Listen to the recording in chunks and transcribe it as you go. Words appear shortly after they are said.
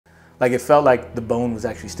Like it felt like the bone was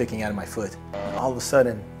actually sticking out of my foot. And all of a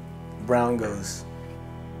sudden, Brown goes,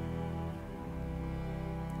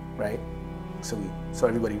 right? So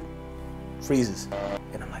everybody freezes.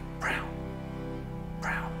 And I'm like, Brown,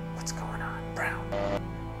 what's going on, Brown?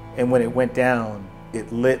 And when it went down,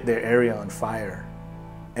 it lit their area on fire.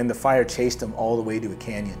 And the fire chased them all the way to a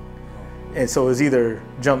canyon. And so it was either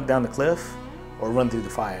jump down the cliff or run through the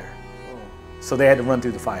fire. So they had to run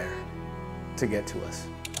through the fire to get to us.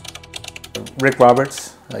 Rick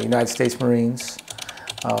Roberts, United States Marines.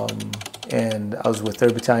 And I was with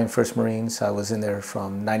 3rd Battalion, 1st Marines. I was in there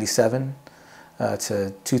from 97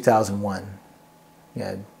 to 2001.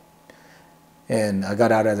 Yeah. And I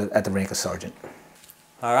got out at the rank of sergeant.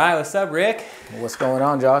 All right, what's up, Rick? What's going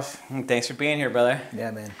on, Josh? Thanks for being here, brother.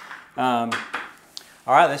 Yeah, man. All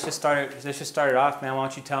right, let's just start it off, man. Why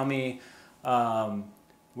don't you tell me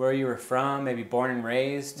where you were from, maybe born and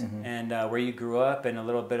raised, and where you grew up, and a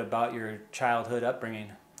little bit about your childhood upbringing.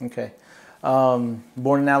 Okay. Born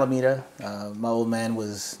in Alameda. My old man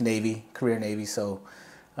was Navy, career Navy, so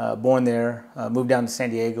born there. Moved down to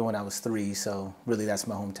San Diego when I was 3, so really that's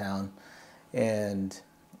my hometown. And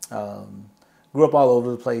grew up all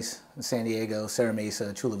over the place, in San Diego, Serra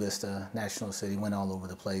Mesa, Chula Vista, National City, went all over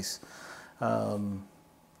the place.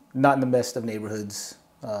 Not in the best of neighborhoods,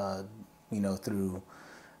 through,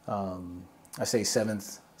 I say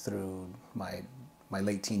 7th through my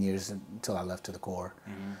late teen years until I left to the Corps.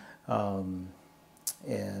 And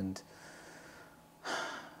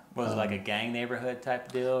was it like a gang neighborhood type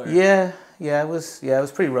deal? Or? Yeah, it was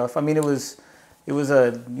pretty rough. I mean, it was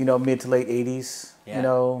a mid to late 80s,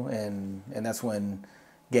 and that's when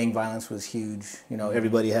gang violence was huge.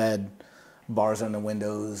 Everybody had bars on the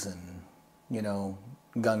windows, and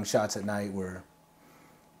gunshots at night were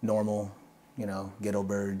normal. Ghetto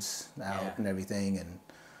birds out and everything, and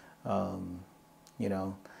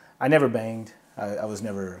I never banged. I was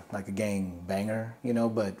never like a gang banger,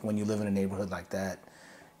 but when you live in a neighborhood like that,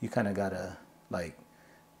 you kind of gotta like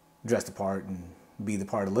dress the part and be the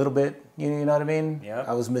part a little bit, you know what I mean? Yep.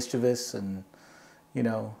 I was mischievous and,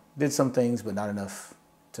 did some things, but not enough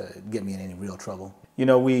to get me in any real trouble. It's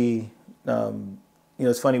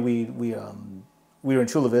funny, we were in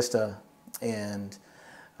Chula Vista, and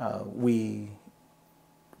we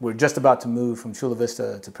were just about to move from Chula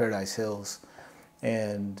Vista to Paradise Hills.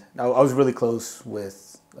 And I was really close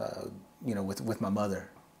with my mother,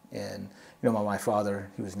 and my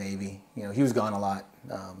father. He was Navy. He was gone a lot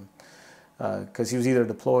because he was either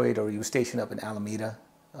deployed or he was stationed up in Alameda.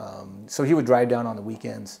 So he would drive down on the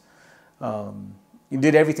weekends. He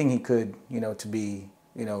did everything he could, to be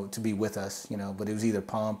with us. But it was either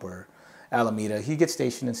Pomp or Alameda. He'd get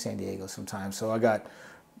stationed in San Diego sometimes. So I got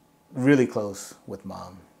really close with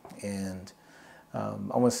Mom, and I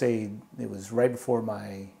want to say it was right before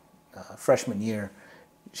my freshman year.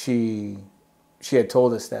 She had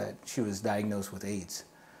told us that she was diagnosed with AIDS,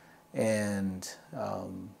 and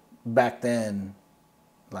back then,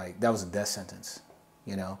 like, that was a death sentence,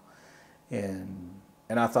 and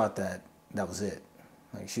I thought that was it,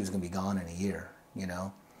 like she was gonna be gone in a year,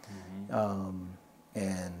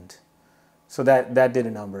 and so that did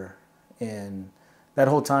a number, and that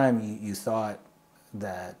whole time you thought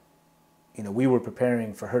that we were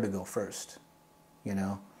preparing for her to go first,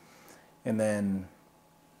 and then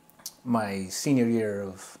my senior year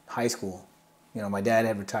of high school, my dad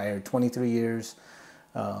had retired 23 years,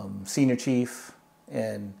 senior chief,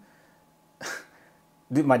 and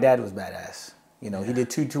dude, my dad was badass. He did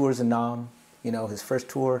 2 tours in Nam. His first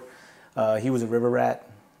tour, he was a river rat,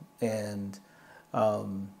 and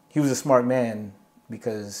he was a smart man,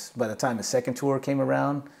 because by the time the second tour came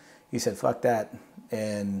around, he said, fuck that,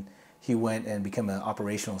 and he went and became an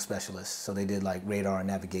operational specialist. So they did like radar and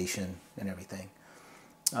navigation and everything.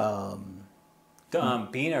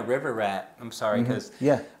 Being a river rat, I'm sorry, because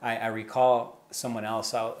I recall someone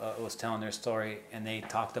else was telling their story, and they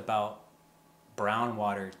talked about brown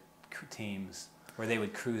water teams where they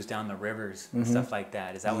would cruise down the rivers and stuff like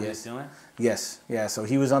that. Is that what he was doing? Yes, yeah. So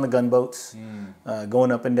he was on the gunboats,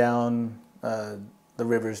 going up and down the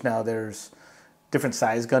rivers. Now there's different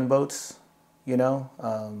size gunboats,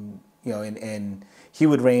 and he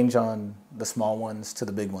would range on the small ones to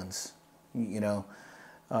the big ones, the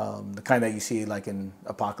kind that you see like in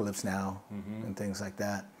Apocalypse Now and things like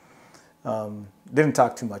that. Didn't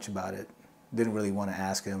talk too much about it. Didn't really want to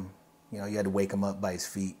ask him. You had to wake him up by his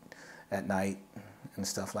feet at night and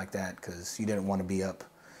stuff like that, because you didn't want to be up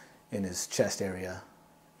in his chest area,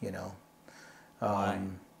 Why?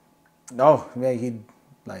 No, man, he'd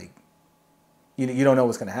like, you don't know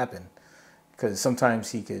what's going to happen. Because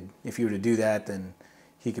sometimes he could, if you were to do that, then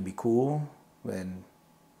he could be cool, and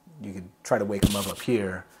try to wake him up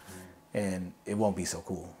here, and it won't be so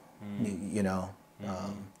cool, you know.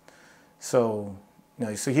 So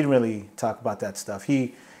so he didn't really talk about that stuff.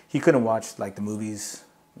 He couldn't watch like the movies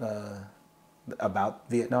about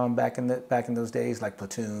Vietnam back in those days, like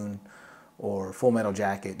Platoon or Full Metal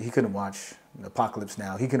Jacket. He couldn't watch Apocalypse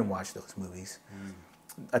Now. He couldn't watch those movies.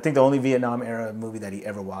 I think the only Vietnam era movie that he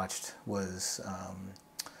ever watched was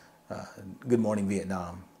Good Morning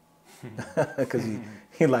Vietnam, because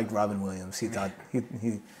he liked Robin Williams. He thought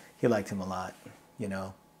he liked him a lot, you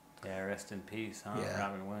know. Yeah, rest in peace, huh? Yeah.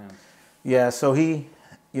 Robin Williams. Yeah, so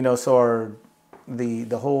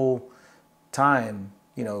the whole time,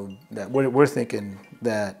 that we're thinking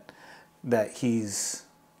that he's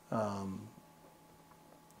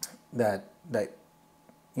that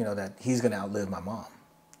he's gonna outlive my mom,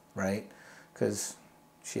 right? Because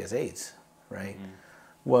she has AIDS, right?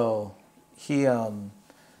 Well, he in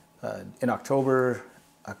October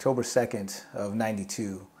 2nd of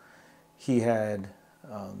 '92, he'd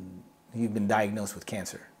been diagnosed with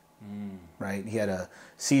cancer, right? He had a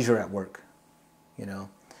seizure at work,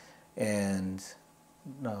 and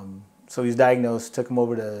so he's diagnosed. Took him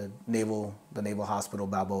over to the Naval Hospital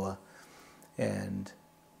Balboa, and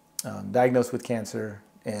diagnosed with cancer.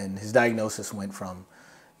 And his diagnosis went from,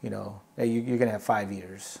 hey, you're gonna have 5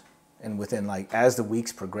 years, and within as the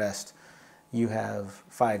weeks progressed, you have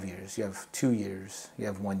 5 years, you have 2 years, you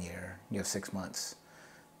have 1 year, you have 6 months.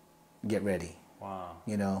 Get ready. Wow.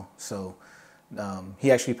 So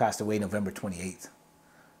he actually passed away November 28th.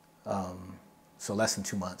 So less than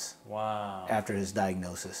 2 months. Wow. After his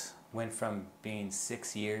diagnosis. Went from being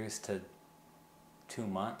 6 years to 2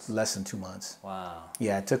 months? Less than 2 months. Wow.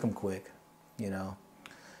 Yeah, it took him quick,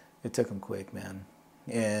 It took him quick, man.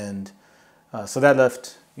 And so that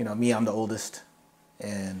left, me, I'm the oldest,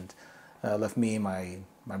 and left me, my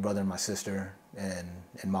brother and my sister, and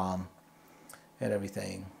mom, and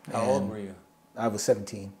everything. How old were you? I was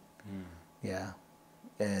 17. Yeah.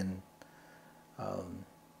 And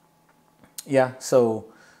yeah, so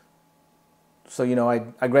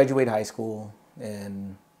I graduate high school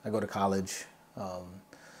and I go to college,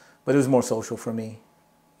 but it was more social for me.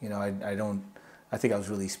 I think I was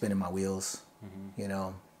really spinning my wheels,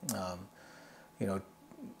 and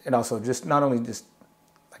also just not only just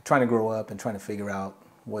trying to grow up and trying to figure out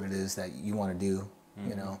what it is that you want to do,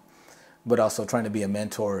 but also trying to be a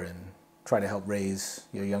mentor and try to help raise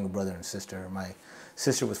your younger brother and sister. My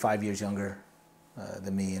sister was 5 years younger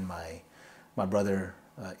than me, and my brother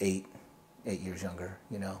 8 years younger,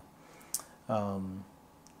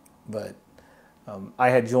 but I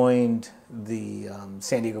had joined the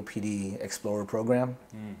San Diego PD Explorer program,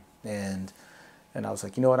 and I was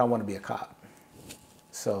like, you know what, I want to be a cop.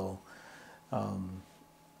 So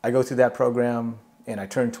I go through that program, and I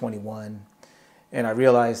turned 21, and I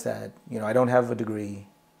realized that, I don't have a degree.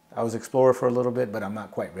 I was Explorer for a little bit, but I'm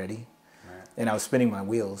not quite ready. Right. And I was spinning my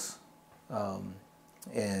wheels.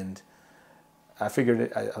 And I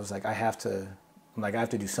figured, I was like, I have to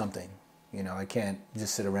do something. I can't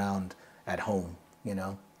just sit around at home,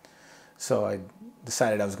 So I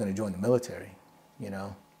decided I was going to join the military,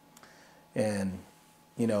 and,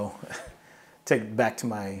 take back to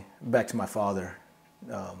my father.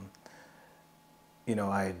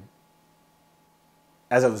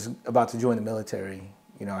 As I was about to join the military,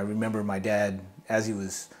 I remember my dad, as he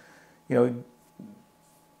was,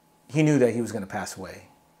 he knew that he was going to pass away,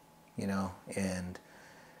 and,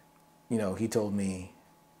 he told me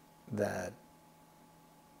that,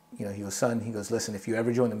 he goes, son, he goes, listen, if you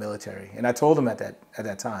ever join the military, and I told him at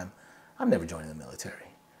that time, I'm never joining the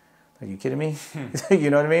military. Are you kidding me? You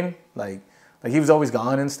know what I mean? Like he was always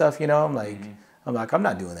gone and stuff, I'm like, I'm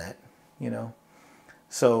not doing that,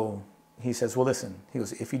 So he says, well, listen, he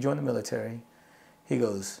goes, if you join the military, he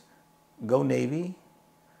goes, go Navy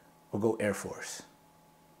or go Air Force.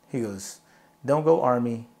 He goes, don't go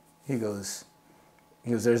Army. He goes,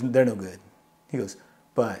 they're no good. He goes,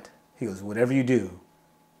 but he goes, whatever you do,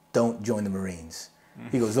 don't join the Marines.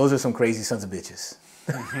 He goes, those are some crazy sons of bitches.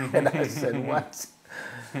 And I said, what?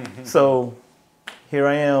 So here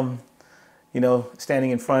I am,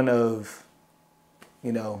 standing in front of,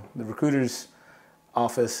 the recruiter's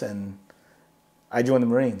office, and I joined the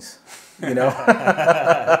Marines,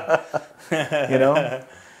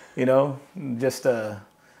 just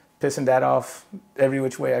pissing that off every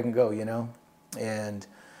which way I can go, and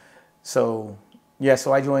so yeah,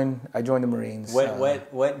 so I joined the Marines.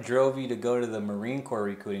 What drove you to go to the Marine Corps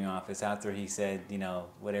recruiting office after he said,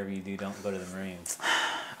 whatever you do, don't go to the Marines?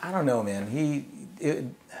 I don't know, man.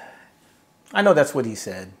 I know that's what he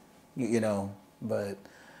said, but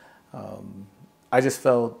I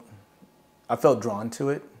felt drawn to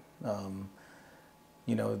it,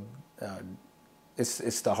 You know,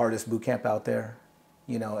 it's the hardest boot camp out there.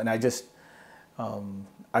 You know, and I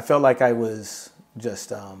felt like I was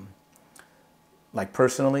just like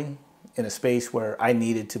personally in a space where I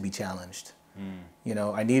needed to be challenged. You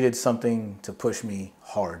know, I needed something to push me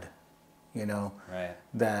hard. You know, right.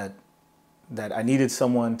 that I needed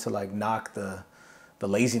someone to like knock the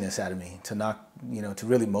laziness out of me, to to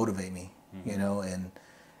really motivate me. You know,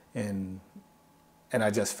 and I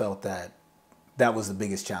just felt that was the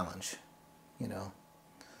biggest challenge. You know,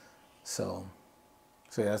 so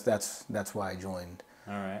yeah, that's why I joined.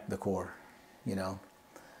 All right. The Corps. You know.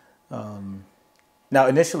 Now,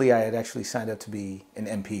 initially, I had actually signed up to be an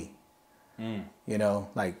MP. You know,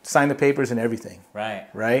 like sign the papers and everything. Right.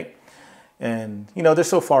 Right. And you know, they're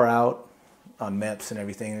so far out on MEPS and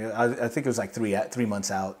everything. I think it was like 3 months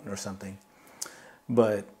out or something.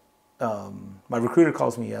 But my recruiter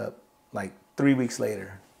calls me up like 3 weeks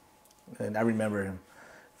later, and I remember him,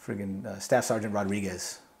 friggin' Staff Sergeant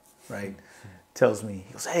Rodriguez, right? Tells me,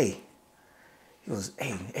 he goes, hey,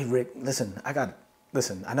 Rick, listen, I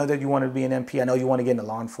know that you want to be an MP. I know you want to get into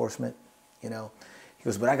law enforcement, you know. He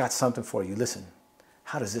goes, but I got something for you. Listen,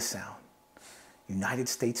 how does this sound? United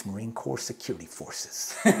States Marine Corps Security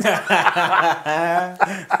Forces. I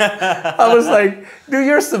was like, dude,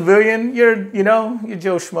 you're a civilian. You're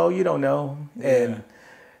Joe Schmo. You don't know. Yeah.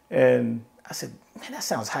 And I said, man, that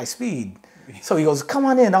sounds high speed. So he goes, come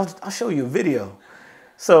on in. I'll show you a video.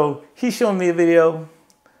 So he's showing me a video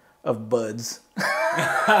of buds.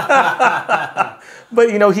 But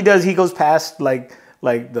you know, he goes past like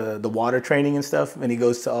the water training and stuff, and he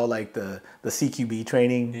goes to all like the CQB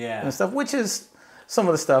training and stuff, which is some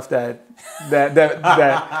of the stuff that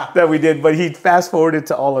we did. But he fast forwarded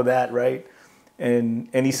to all of that, right? And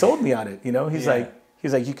he sold me on it. You know, he's like,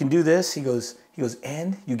 you can do this. He goes,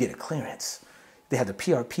 and you get a clearance. They had the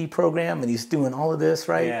PRP program, and he's doing all of this,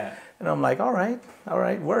 right? Yeah. And I'm like, all right,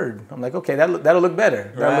 word. I'm like, okay, that'll look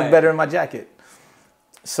better. That'll look better in my jacket.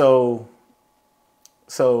 So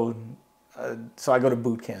I go to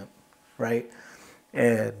boot camp, right?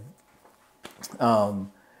 And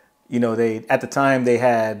you know, at the time they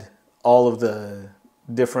had all of the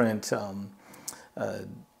different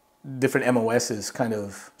MOSs kind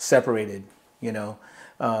of separated. You know,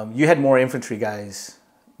 you had more infantry guys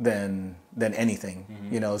than anything.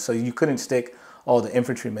 You know, so you couldn't stick all the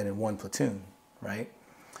infantrymen in one platoon, right?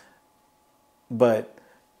 But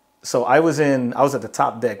so I was at the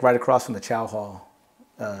top deck, right across from the chow hall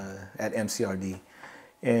at MCRD,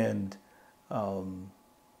 and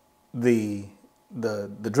the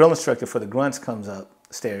drill instructor for the grunts comes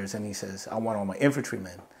upstairs and he says, I want all my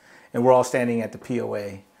infantrymen. And we're all standing at the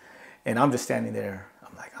POA, and I'm just standing there.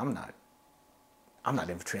 I'm like, I'm not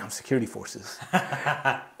infantry, I'm security forces.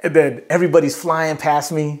 And then everybody's flying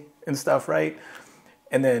past me and stuff, right?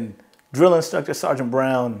 And then drill instructor Sergeant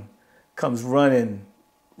Brown comes running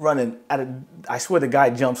I swear the guy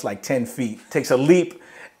jumps like 10 feet, takes a leap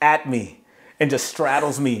at me and just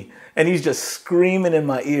straddles me, and he's just screaming in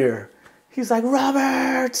my ear. He's like,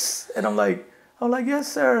 Roberts! And I'm like,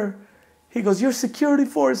 yes, sir. He goes, you're security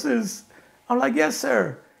forces. I'm like, yes,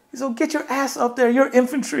 sir. He's like, get your ass up there, you're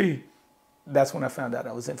infantry. That's when I found out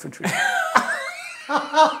I was infantry.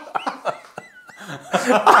 I'm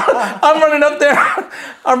running up there.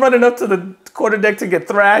 I'm running up to the quarterdeck to get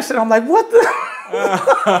thrashed, and I'm like, what the?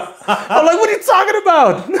 I'm like, what are you talking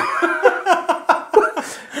about?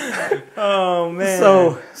 Oh man.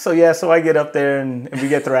 So I get up there and we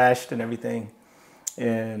get thrashed and everything,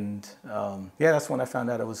 and that's when I found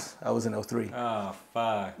out I was in 03. Oh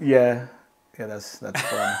fuck. Yeah, that's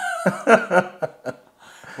fun.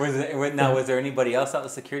 Was there anybody else that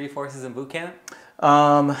was security forces in boot camp?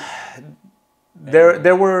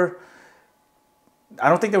 There were. I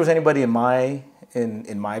don't think there was anybody in my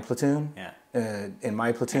platoon. Yeah. In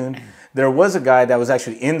my platoon, there was a guy that was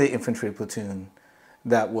actually in the infantry platoon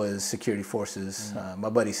that was security forces, my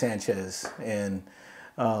buddy Sanchez, and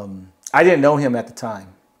I didn't know him at the time,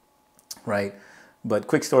 right? But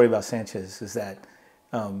quick story about Sanchez is that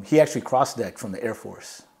he actually cross-decked from the Air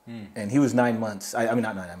Force, and he was 9 months. I mean,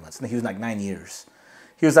 not 9 months. He was like 9 years.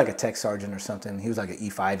 He was like a tech sergeant or something. He was like an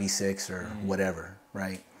E5, E6 or whatever,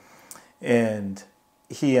 right? And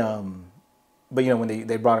he, but you know, when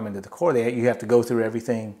they brought him into the Corps, you have to go through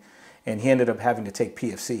everything, and he ended up having to take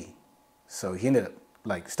PFC. So he ended up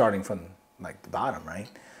like starting from like the bottom, right?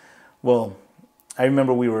 Well, I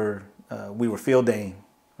remember we were field daying,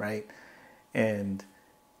 right? And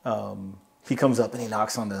he comes up and he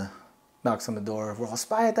knocks on the door. We're all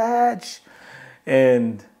spy at the hatch,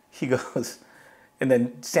 and he goes. And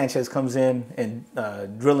then Sanchez comes in, and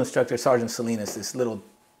drill instructor Sergeant Salinas, this little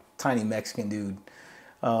tiny Mexican dude.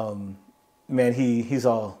 Man, he's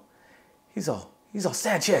all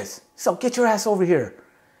Sanchez. So get your ass over here.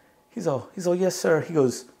 He's all yes sir. He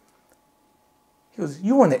goes,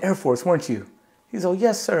 you were in the Air Force, weren't you? He's all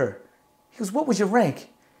yes sir. He goes, what was your rank?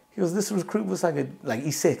 He goes, this recruit was like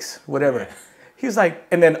E6, whatever. Yeah. He was like,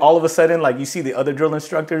 and then all of a sudden, like you see the other drill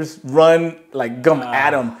instructors run, like come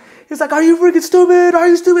at him. He's like, are you freaking stupid? Are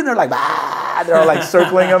you stupid? And they're like, ah, they're all like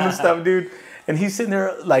circling him and stuff, dude. And he's sitting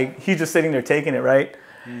there, like he's just sitting there taking it, right?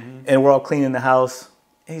 Mm-hmm. And we're all cleaning the house.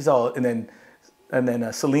 And he's all, and then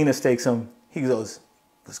Salinas takes him. He goes,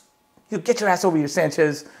 get your ass over here,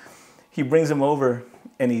 Sanchez. He brings him over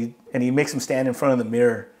and he makes him stand in front of the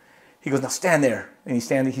mirror. He goes, now stand there. And he's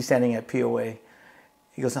standing at POA.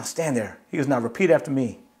 He goes, now stand there. He goes, now repeat after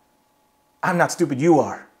me. I'm not stupid, you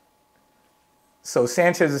are. So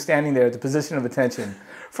Sanchez is standing there at the position of attention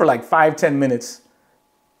for like 5-10 minutes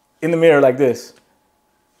in the mirror like this.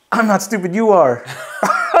 I'm not stupid, you are.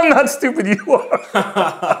 I'm not stupid, you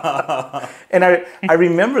are. And I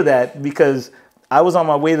remember that because I was on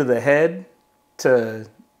my way to the head to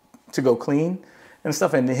go clean and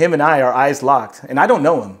stuff. And him and I, our eyes locked. And I don't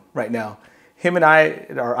know him right now. Him and I,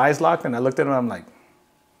 our eyes locked. And I looked at him, I'm like,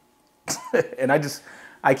 and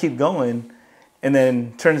I keep going. And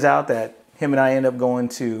then turns out that him and I end up going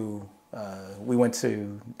to, we went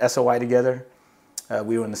to SOI together.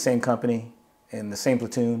 We were in the same company, in the same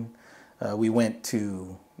platoon. We went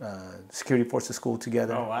to security forces school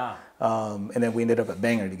together. Oh, wow. And then we ended up at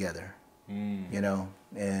Bangor together, you know.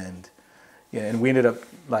 And we ended up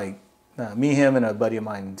like, me, him, and a buddy of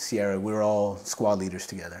mine, Sierra, we were all squad leaders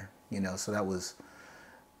together, you know. So that was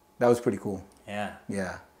pretty cool. Yeah.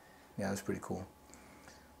 Yeah. Yeah, it was pretty cool.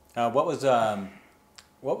 What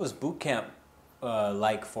was boot camp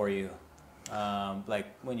like for you? Like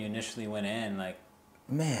when you initially went in, like.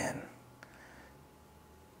 Man,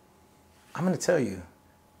 I'm gonna tell you,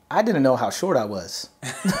 I didn't know how short I was.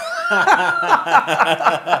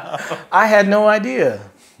 I had no idea.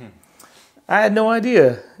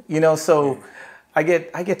 You know, so I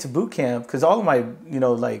get to boot camp because all of my, you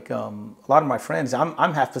know, like a lot of my friends, I'm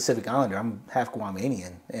half Pacific Islander, I'm half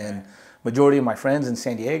Guamanian, and majority of my friends in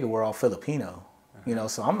San Diego were all Filipino, you know,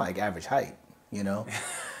 so I'm like average height, you know.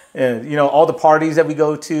 And, you know, all the parties that we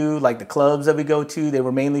go to, like the clubs that we go to, they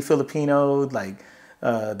were mainly Filipino, like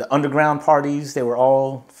the underground parties, they were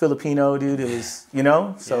all Filipino, dude. It was, you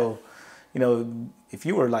know, so, you know, if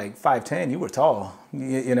you were like 5'10", you were tall,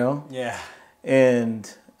 you know. Yeah.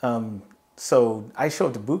 And so I show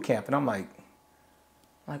up to boot camp and I'm like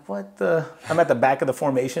what the? I'm at the back of the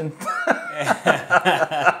formation,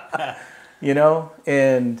 you know.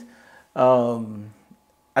 And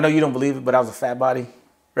I know you don't believe it, but I was a fat body,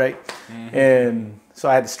 right? Mm-hmm. And so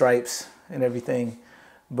I had the stripes and everything.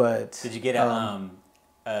 But did you get a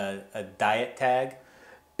diet tag?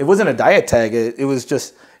 It wasn't a diet tag. It was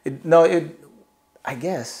just I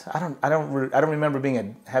guess I don't remember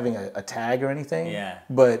having a tag or anything. Yeah.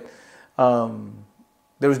 But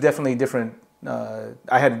there was definitely different.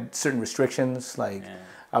 I had certain restrictions, like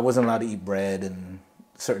I wasn't allowed to eat bread and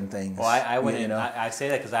certain things. Well, I went in. I say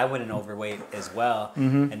that because I went in overweight as well,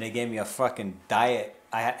 and they gave me a fucking diet.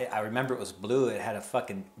 I remember it was blue. It had a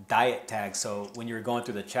fucking diet tag. So when you were going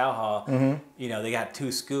through the chow hall, you know, they got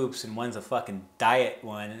 2 scoops and one's a fucking diet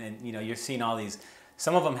one, and you know you're seeing all these.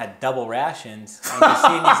 Some of them had double rations. And you're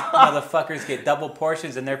seeing these motherfuckers get double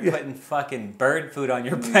portions, and they're putting fucking bird food on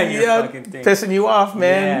your fucking thing. Pissing you off,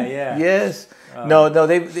 man. Yeah. Yes. No.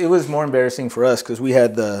 It was more embarrassing for us because we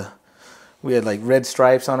had like red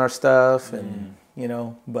stripes on our stuff, and you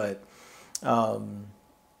know. But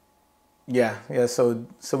yeah. So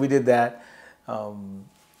we did that.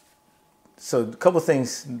 So a couple of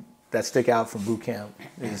things that stick out from boot camp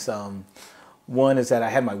is one is that I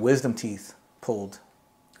had my wisdom teeth pulled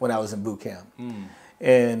when I was in boot camp.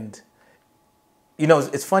 And you know,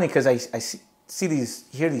 it's funny because I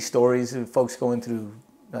hear these stories of folks going through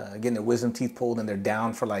getting their wisdom teeth pulled and they're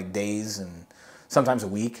down for like days and sometimes a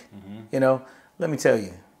week. You know, let me tell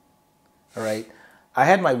you, all right, I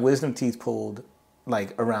had my wisdom teeth pulled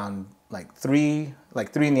like around like 3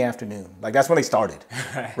 in the afternoon. Like that's when they started,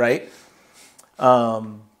 right?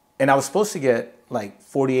 And I was supposed to get like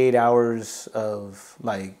 48 hours of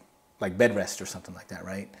like bed rest or something like that,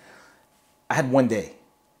 right? I had 1 day.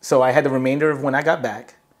 So I had the remainder of when I got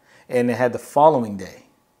back, and it had the following day,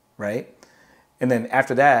 right? And then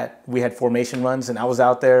after that, we had formation runs, and I was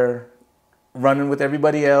out there running with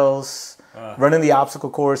everybody else, running the obstacle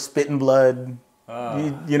course, spitting blood,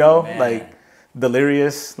 you know, man. Like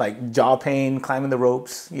delirious, like jaw pain, climbing the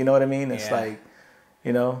ropes, you know what I mean? It's like,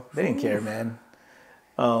 you know, they didn't care, man.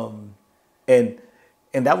 And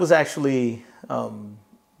and that was actually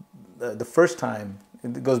the first time.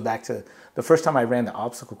 It goes back to the first time I ran the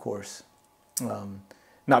obstacle course.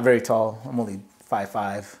 Not very tall. I'm only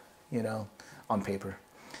 5'5", you know, on paper,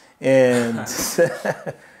 and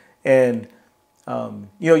and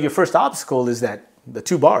you know, your first obstacle is the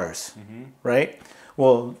 2 bars, right?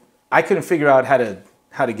 Well, I couldn't figure out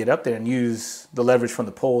how to get up there and use the leverage from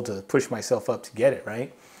the pole to push myself up to get it,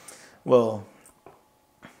 right? Well,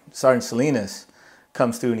 Sergeant Salinas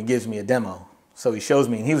comes through and he gives me a demo. So he shows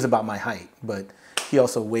me, and he was about my height, but he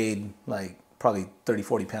also weighed like probably 30,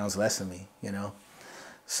 40 pounds less than me, you know?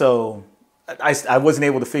 So I wasn't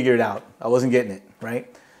able to figure it out. I wasn't getting it, right?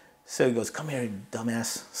 So he goes, "Come here, you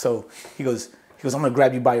dumbass." So he goes, "I'm gonna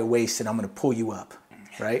grab you by your waist and I'm gonna pull you up,"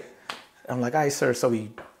 right? I'm like, "Aye, sir."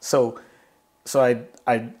 So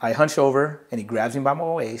I hunch over and he grabs me by my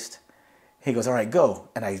waist. He goes, "All right, go."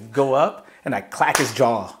 And I go up and I clack his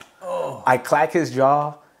jaw. Oh. I clack his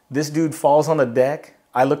jaw. This dude falls on the deck.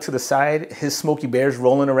 I look to the side. His Smokey Bear's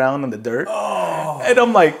rolling around in the dirt. Oh. And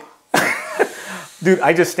I'm like, dude,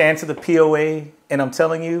 I just stand to the POA and I'm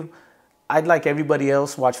telling you, I'd like everybody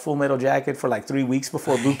else watch Full Metal Jacket for like 3 weeks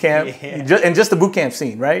before boot camp. Yeah. And just the boot camp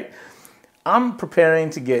scene, right? I'm preparing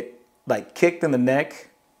to get like kicked in the neck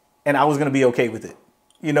and I was going to be okay with it.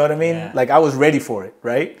 You know what I mean? Yeah. Like I was ready for it,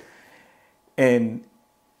 right? And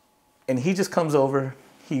he just comes over.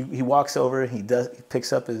 He walks over. He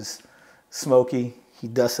picks up his Smokey. He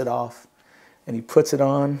dusts it off, and he puts it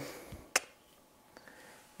on.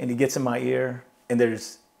 And he gets in my ear, and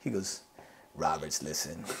he goes, "Roberts,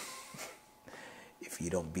 listen. If you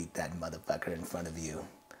don't beat that motherfucker in front of you,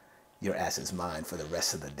 your ass is mine for the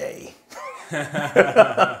rest of the day."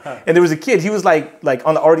 And there was a kid. He was like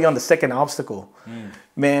already on the second obstacle.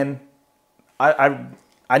 Man,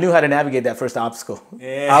 I knew how to navigate that first obstacle.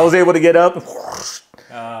 Yeah. I was able to get up,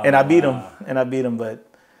 and I beat him. But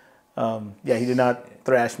yeah, he did not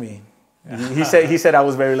thrash me. He said I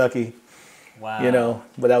was very lucky. Wow. You know,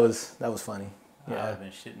 but that was funny. Yeah. I've been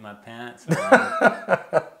shitting my pants.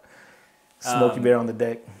 Smokey Bear on the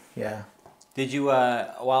deck. Yeah. Did you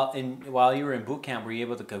while you were in boot camp, were you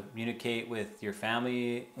able to communicate with your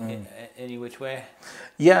family any which way?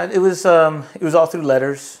 Yeah, it was all through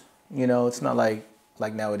letters. You know, it's not like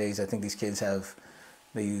nowadays. I think these kids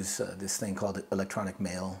they use this thing called electronic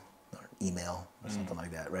mail or email or something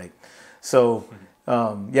like that, right? So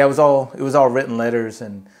yeah, it was all written letters,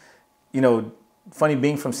 and you know, funny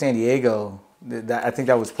being from San Diego, I think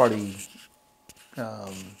that was partly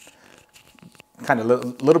kind of a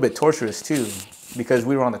little bit torturous too, because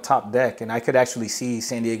we were on the top deck and I could actually see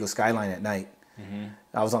San Diego skyline at night.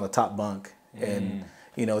 I was on the top bunk, and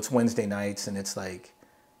you know, it's Wednesday nights and it's like,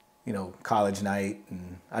 you know, college night,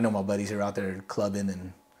 and I know my buddies are out there clubbing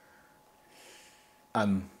and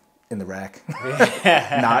I'm in the rack.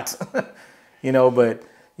 Not, you know, but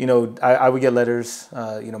you know, I would get letters.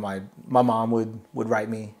 You know, my mom would write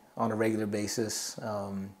me on a regular basis.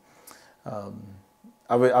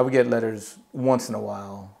 I would get letters once in a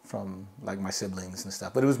while from like my siblings and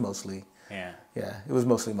stuff, but it was mostly it was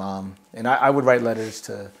mostly mom, and I would write letters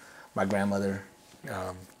to my grandmother.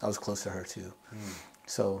 I was close to her too,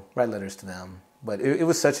 so write letters to them. But it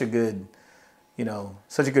was such a good, you know,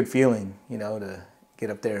 such a good feeling, you know, to get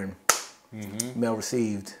up there and mail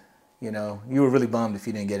received. You know, you were really bummed if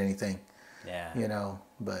you didn't get anything. Yeah. You know,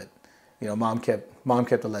 but you know, mom kept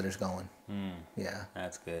the letters going. Yeah.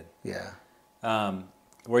 That's good. Yeah.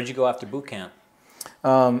 Where'd you go after boot camp?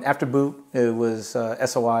 After boot, it was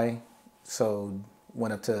SOI, so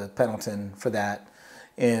went up to Pendleton for that,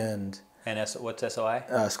 and what's SOI?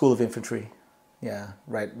 School of Infantry, yeah,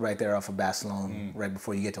 right there off of Basilone, right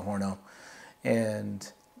before you get to Horno,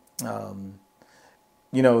 and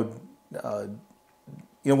you know,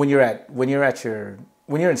 when you're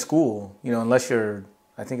in school, you know, unless you're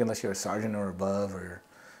a sergeant or above or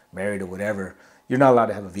married or whatever, you're not allowed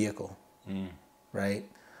to have a vehicle. Right?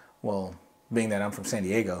 Well, being that I'm from San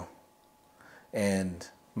Diego, and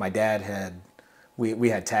my dad we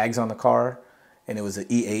had tags on the car, and it was an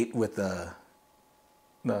E8 with the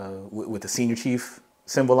senior chief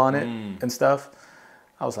symbol on it and stuff.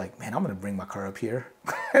 I was like, man, I'm gonna bring my car up here.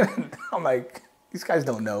 I'm like, these guys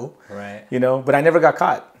don't know, right? You know, but I never got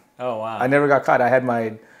caught. Oh wow! I never got caught. I had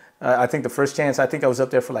my, I think the first chance. I think I was up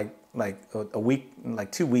there for like a week,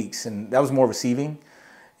 like 2 weeks, and that was more receiving,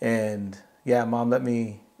 and. Yeah, mom let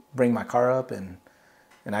me bring my car up, and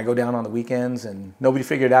I go down on the weekends, and nobody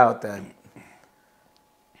figured out that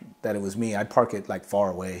it was me. I'd park it like far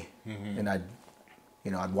away, and I'd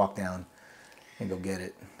walk down and go get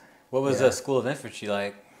it. What was the School of Infantry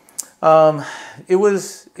like? It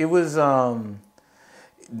was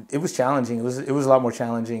it was challenging. It was a lot more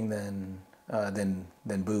challenging than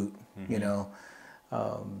boot. Mm-hmm. You know.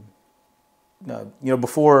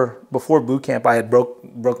 Before boot camp, I had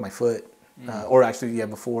broke my foot, or actually, yeah,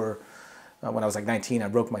 before when I was like 19, I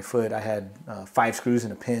broke my foot. I had 5 screws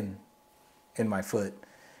and a pin in my foot,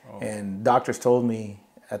 and doctors told me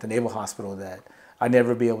at the Naval Hospital that I'd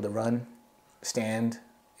never be able to run, stand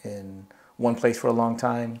in one place for a long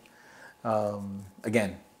time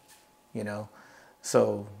again. You know,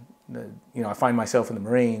 so I find myself in the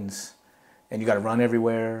Marines, and you got to run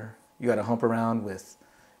everywhere. You got to hump around with,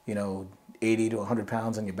 80 to 100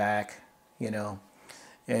 pounds on your back,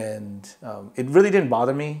 and it really didn't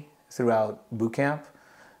bother me throughout boot camp,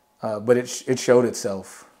 but it showed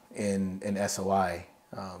itself in SOI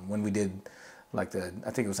when we did I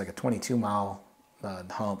think it was like a 22-mile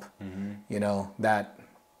hump. Mm-hmm. That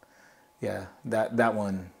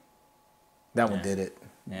one did it.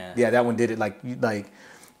 Yeah, that one did it. Like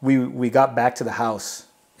we got back to the house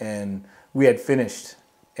and we had finished,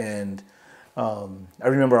 and I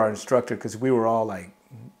remember our instructor, because we were all like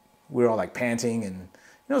panting, and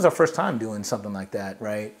it was our first time doing something like that,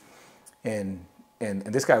 right? And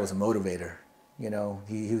this guy was a motivator. He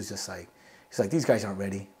was just like, he's like, these guys aren't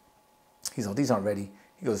ready. He's like, these aren't ready.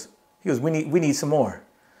 He goes, we need some more.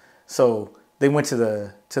 So they went to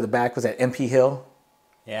the back, was that MP Hill?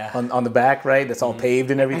 Yeah. On the back, right? That's all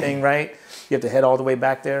paved and everything, right? You have to head all the way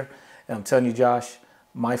back there. And I'm telling you, Josh,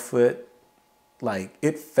 my foot, like,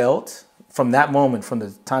 it felt from that moment, from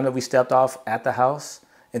the time that we stepped off at the house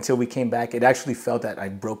until we came back, it actually felt that I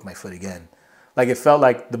broke my foot again. Like, it felt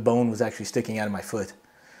like the bone was actually sticking out of my foot.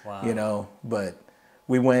 Wow. But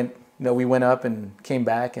we went up and came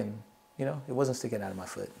back, and it wasn't sticking out of my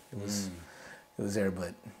foot. It was there,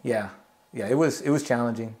 but yeah, it was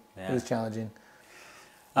challenging. Yeah. It was challenging.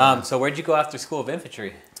 So where'd you go after School of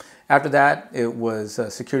Infantry? After that, it was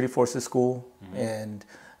Security Forces School, and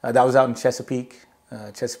that was out in Chesapeake,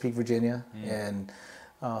 Virginia, and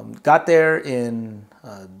got there in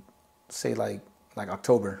say like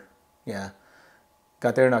October. Yeah,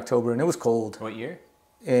 got there in October, and it was cold. What year?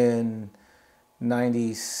 In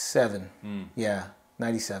 97. Yeah,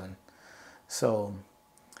 97. So,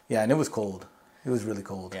 yeah, and it was cold. It was really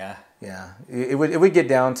cold. Yeah. Yeah. It would get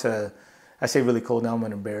down to, I say really cold, now I'm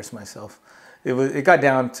going to embarrass myself. It got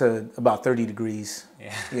down to about 30 degrees.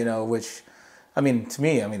 Yeah. Which, to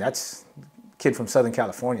me, that's kid from Southern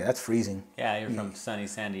California. That's freezing. Yeah, you're from sunny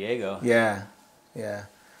San Diego. Yeah. Yeah.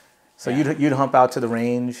 So you'd hump out to the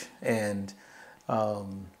range, and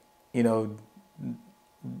if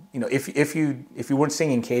you weren't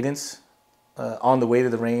singing cadence on the way to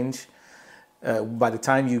the range, by the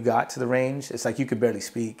time you got to the range, it's like you could barely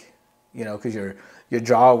speak, because your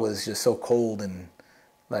jaw was just so cold, and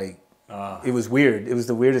like it was weird. It was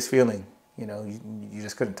the weirdest feeling. You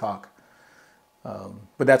just couldn't talk.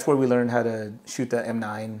 But that's where we learned how to shoot the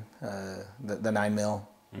M9, the 9mm,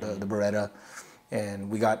 the Beretta, and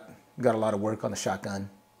we got a lot of work on the shotgun.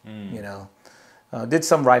 Did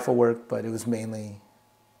some rifle work, but it was mainly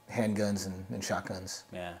handguns and shotguns.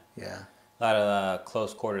 Yeah. Yeah. A lot of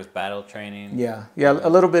close quarters battle training. Yeah. Yeah. A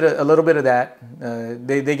little bit of that.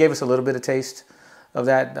 They gave us a little bit of taste of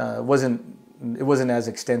that. It wasn't as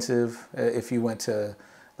extensive if you went to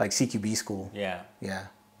like CQB school. Yeah. Yeah.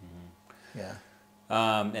 Mm-hmm. Yeah.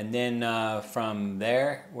 And then from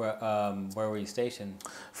there, where were you stationed?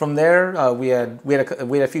 From there, we had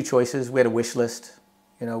a few choices. We had a wish list.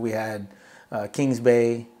 We had Kings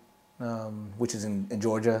Bay, which is in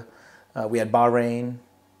Georgia. We had Bahrain,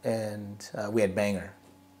 and we had Bangor.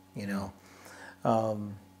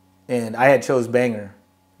 And I had chose Bangor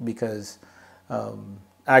because I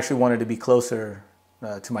actually wanted to be closer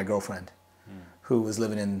to my girlfriend, who was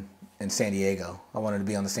living in San Diego. I wanted to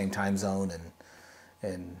be on the same time zone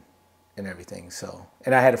and everything. So,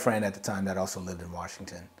 and I had a friend at the time that also lived in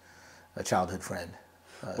Washington, a childhood friend.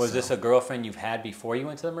 Was this a girlfriend you've had before you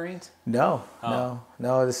went to the Marines? No.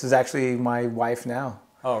 This is actually my wife now.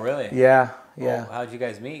 Oh, really? Yeah, yeah. Well, how'd you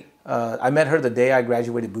guys meet? I met her the day I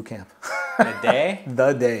graduated boot camp. The day?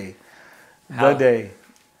 The day. How? The day.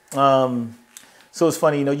 So it's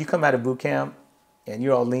funny, you come out of boot camp and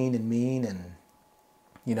you're all lean and mean, and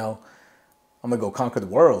I'm gonna go conquer the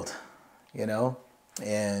world,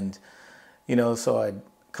 and so I'd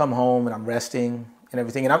come home and I'm resting and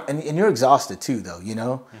everything, and you're exhausted too, though,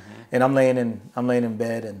 Mm-hmm. And I'm laying in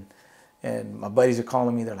bed, and my buddies are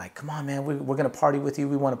calling me. They're like, "Come on, man, we're gonna party with you.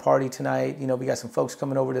 We want to party tonight. We got some folks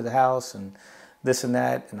coming over to the house and this and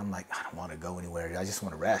that." And I'm like, "I don't want to go anywhere. I just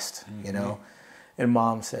want to rest." Mm-hmm. And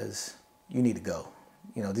Mom says, "You need to go.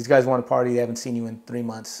 These guys want to party. They haven't seen you in 3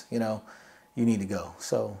 months. You need to go."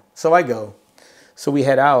 So I go. So we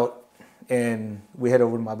head out, and we head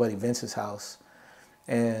over to my buddy Vince's house.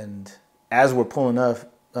 And as we're pulling up,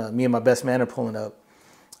 me and my best man are pulling up.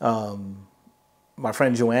 My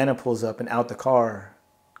friend Joanna pulls up, and out the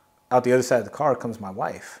other side of the car comes my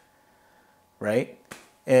wife, right?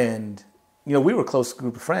 And, you know, we were a close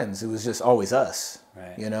group of friends. It was just always us,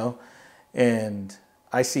 right. You know? And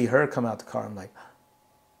I see her come out the car. I'm like,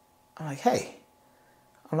 hey.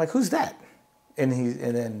 I'm like, who's that? And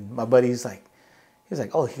then my buddy's like, he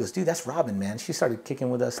goes, dude, that's Robin, man. She started kicking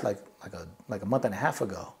with us like a month and a half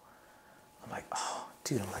ago. I'm like, oh,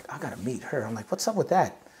 dude, I gotta meet her. I'm like, what's up with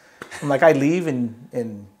that? I'm like, I leave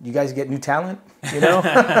and you guys get new talent, you know?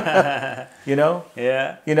 You know?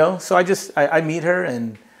 Yeah. You know? So I meet her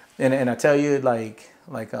and I tell you,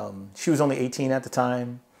 she was only 18 at the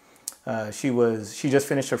time. She just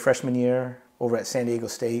finished her freshman year over at San Diego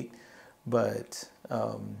State, but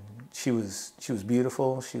she was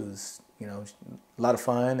beautiful. She was, you know, a lot of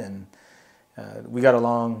fun, and we got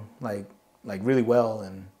along like really well.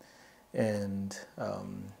 And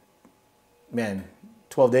man,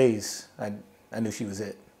 12 days, I knew she was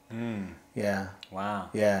it. Mm. Yeah. Wow.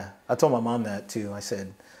 Yeah. I told my mom that too. I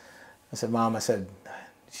said, Mom,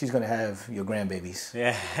 she's gonna have your grandbabies.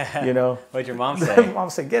 Yeah. You know. What'd your mom say? Mom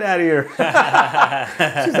said, get out of here.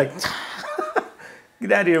 She's like,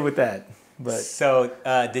 get out of here with that. But so,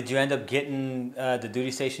 did you end up getting the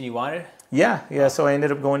duty station you wanted? Yeah. So I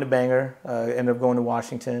ended up going to Bangor. Ended up going to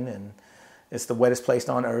Washington, and it's the wettest place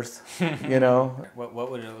on earth. You know.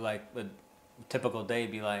 What would it like? A typical day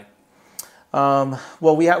be like?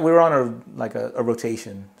 Well, we were on a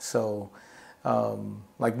rotation. So,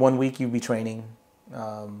 like 1 week you'd be training.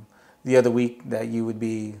 The other week that you would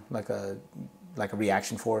be like a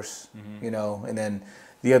reaction force. Mm-hmm. You know, and then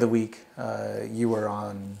the other week you were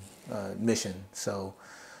on mission. So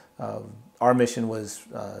our mission was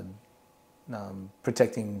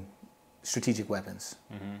protecting strategic weapons.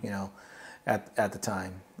 Mm-hmm. You know, at the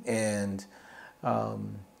time, and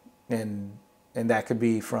that could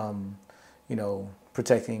be from, you know,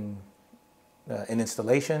 protecting an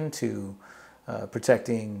installation to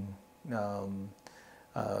protecting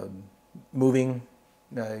moving,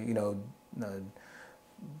 you know,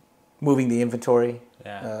 moving the inventory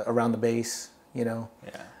around the base. You know.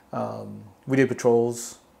 Yeah. We did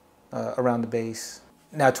patrols around the base.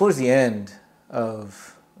 Now, towards the end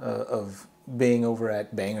of being over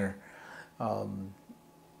at Bangor,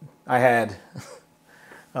 I had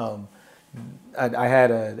I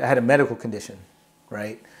had a medical condition,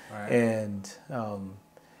 right? And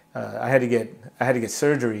I had to get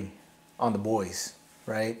surgery on the boys,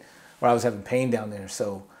 right? Where I was having pain down there.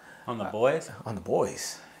 So on the boys? On the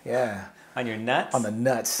boys, yeah. On your nuts? On the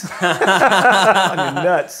nuts. On your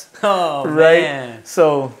nuts. Oh, right? Man.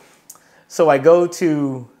 So I go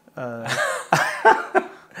to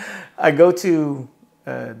I go to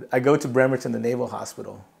Bremerton, the Naval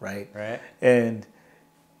Hospital, right? Right. And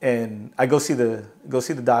I go see the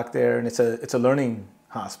doc there, and it's a learning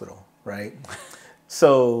hospital, right?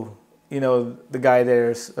 So, you know, the guy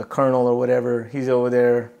there's a colonel or whatever. He's over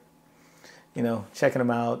there, you know, checking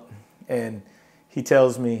him out, and he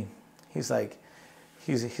tells me, he's like,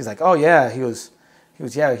 oh yeah, he goes,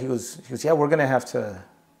 yeah, we're gonna have to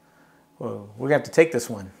take this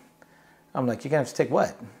one. I'm like, you're gonna have to take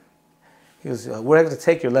what? He goes, we're going to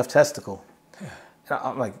take your left testicle. And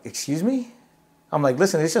I'm like, excuse me? I'm like,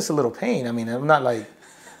 listen, it's just a little pain. I mean, I'm not like,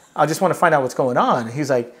 I just want to find out what's going on. He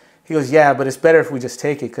goes, yeah, but it's better if we just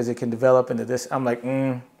take it because it can develop into this. I'm like,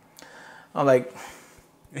 I'm like,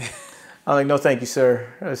 no, thank you,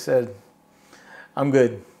 sir. I said, I'm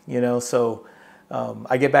good, you know. So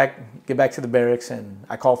I get back to the barracks, and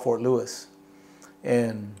I call Fort Lewis.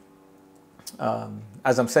 And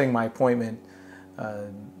as I'm setting my appointment,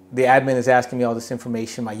 the admin is asking me all this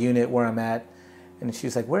information, my unit, where I'm at. And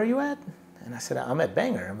she's like, where are you at? And I said, I'm at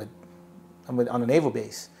Bangor. I'm on a naval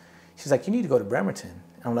base. She's like, you need to go to Bremerton.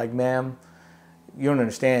 And I'm like, ma'am, you don't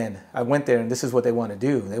understand. I went there, and this is what they want to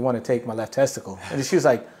do. They want to take my left testicle. And she's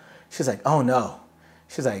like, oh no.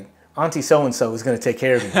 She's like, Auntie so-and-so is going to take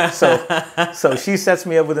care of you. So she sets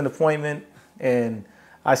me up with an appointment, and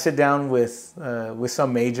I sit down with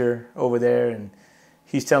some major over there, and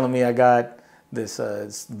he's telling me I got this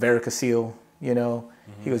varicocele, you know.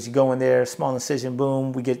 Mm-hmm. He goes, you go in there, small incision,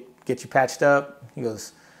 boom, we get you patched up. He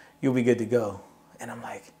goes, you'll be good to go. And I'm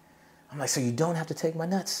like, so you don't have to take my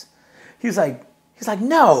nuts? He's like,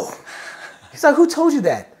 no. He's like, who told you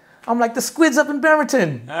that? I'm like, the squids up in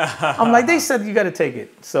Bremerton. I'm like, they said you got to take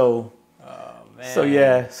it. So, oh, man. So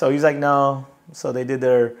yeah. So he's like, no. So they did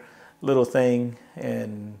their little thing,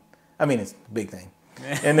 and I mean, it's a big thing.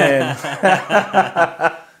 And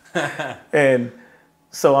then,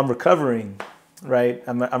 so I'm recovering, right?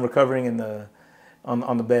 I'm recovering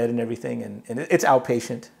on the bed and everything, and it's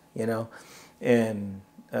outpatient, you know, and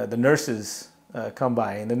the nurses come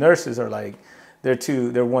by, and the nurses are like,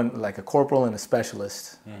 they're one like a corporal and a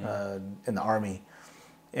specialist in the Army,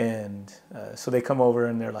 and so they come over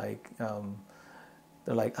and they're like,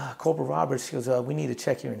 Corporal Roberts. She goes, we need to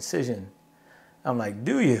check your incision. I'm like,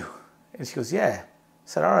 do you? And she goes, yeah. I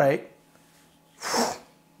said, all right.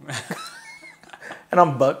 And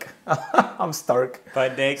I'm Buck. I'm Stark.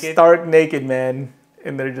 Butt naked? Stark naked, man.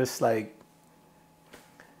 And they're just like,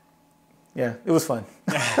 yeah, it was fun.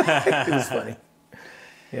 It was funny.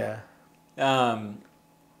 Yeah.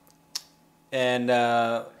 And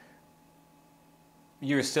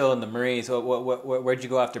you were still in the Marines. Where'd you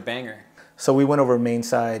go after Bangor? So we went over Main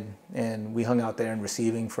Side, and we hung out there in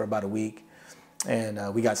receiving for about a week.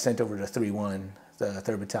 And we got sent over to 3-1, the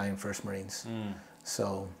 3rd Battalion, 1st Marines.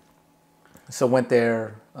 So went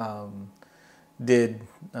there, did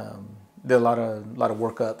a lot of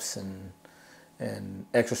workups and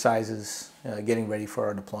exercises, getting ready for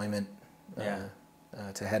our deployment to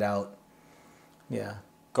head out. Yeah.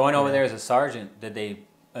 Going over there as a sergeant, did they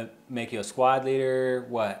make you a squad leader?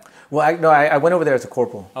 What? Well, I went over there as a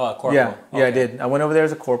corporal. Oh, a corporal. Yeah, okay. I did. I went over there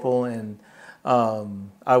as a corporal, and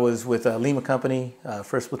I was with Lima Company,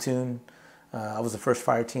 1st Platoon. I was the first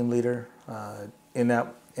fire team leader in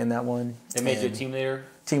that one. They made you a team leader?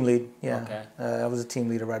 Team lead, yeah. Okay. I was a team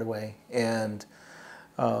leader right away, and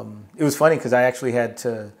it was funny because I actually had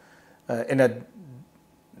to,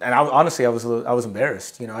 honestly I was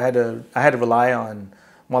embarrassed. You know, I had to rely on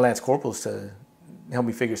my lance corporals to help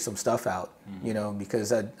me figure some stuff out. You know,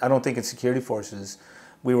 because I don't think in security forces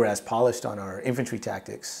we were as polished on our infantry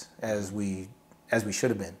tactics as we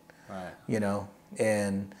should have been. Right. You know,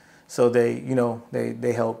 and so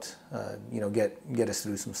they helped get us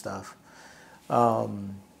through some stuff,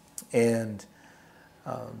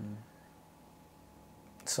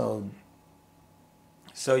 So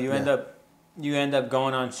you end up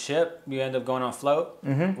going on ship. You end up going on float.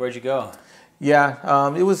 Mm-hmm. Where'd you go?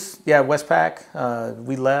 Yeah, it was Westpac.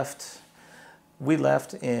 We left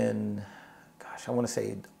in, gosh, I want to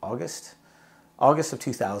say August of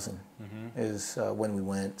 2000 is when we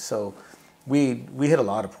went. So we hit a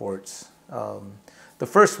lot of ports. The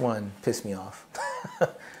first one pissed me off.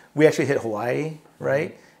 We actually hit Hawaii,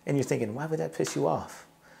 right? And you're thinking, why would that piss you off?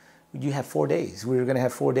 You have 4 days. We were going to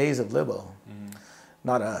have 4 days of libo.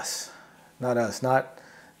 Not us. Not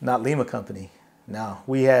Lima Company. No,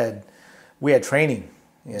 we had training.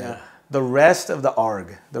 Yeah. The rest of the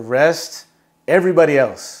ARG, everybody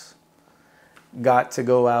else got to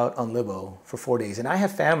go out on libo for 4 days. And I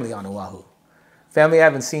have family on Oahu. Family I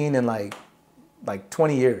haven't seen in like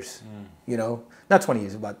 20 years, you know, not 20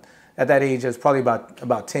 years, but at that age, it was probably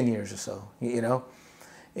about 10 years or so, you know,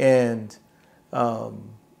 and I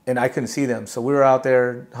couldn't see them. So we were out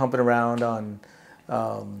there humping around on,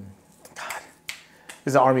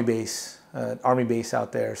 there's an army base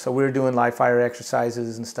out there. So we were doing live fire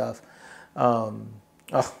exercises and stuff.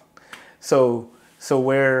 So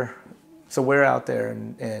we're out there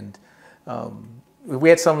and we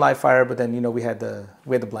had some live fire, but then, you know, we had the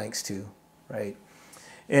blanks too, right?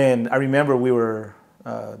 And I remember we were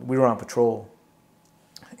on patrol,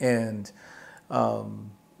 and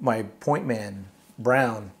my point man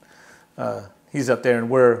Brown, he's up there, and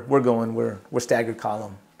we're staggered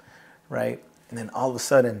column, right? And then all of a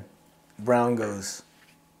sudden, Brown goes,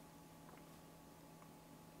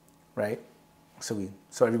 right? So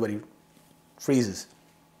everybody freezes,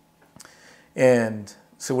 and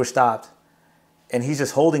so we're stopped, and he's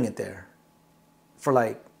just holding it there for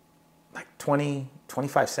like 20,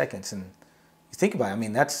 25 seconds. And you think about it, I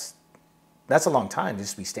mean, that's a long time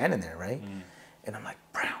just to be standing there, right? And I'm like,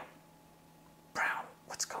 Brown,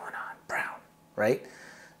 what's going on, Brown, right?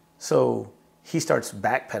 So he starts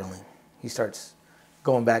backpedaling. He starts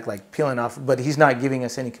going back, like peeling off, but he's not giving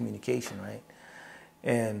us any communication, right?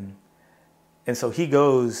 And so he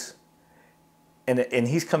goes, and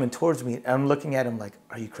he's coming towards me. I'm looking at him like,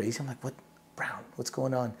 are you crazy? I'm like, what, Brown, what's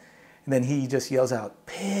going on? And then he just yells out,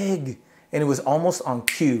 pig. And it was almost on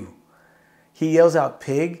cue. He yells out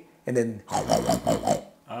pig, and then,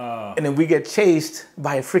 and then we get chased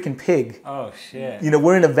by a freaking pig. Oh, shit. You know,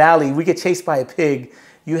 we're in a valley. We get chased by a pig.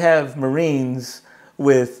 You have Marines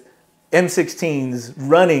with M16s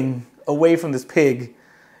running away from this pig,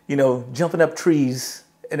 you know, jumping up trees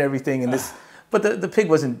and everything. And this, but the pig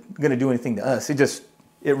wasn't going to do anything to us.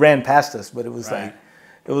 It ran past us, but it was right.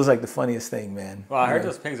 It was like the funniest thing, man. Well, I heard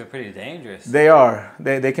those pigs are pretty dangerous. They are.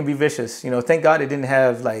 They can be vicious. You know, thank God it didn't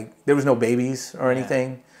have there was no babies or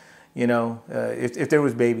anything. You know, if there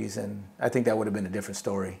was babies, and I think that would have been a different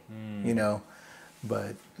story. You know,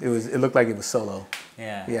 but it looked like it was solo.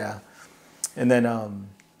 Yeah. Yeah. And then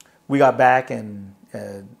we got back and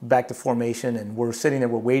back to formation, and we're sitting there.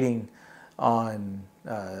 We're waiting on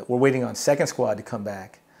second squad to come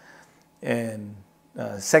back, and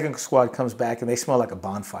second squad comes back, and they smell like a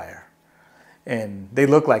bonfire, and they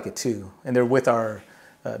look like it too. And they're with our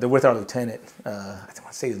lieutenant. I want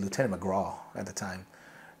to say Lieutenant McGraw at the time,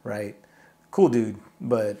 right? Cool dude,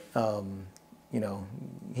 but you know,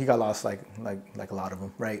 he got lost like a lot of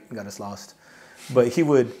them, right? Got us lost, but he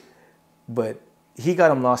got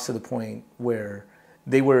them lost to the point where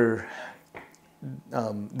they were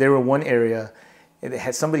one area, and it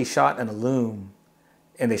had somebody shot an loom,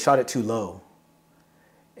 and they shot it too low,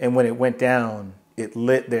 and when it went down, it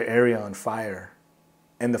lit their area on fire,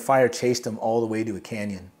 and the fire chased them all the way to a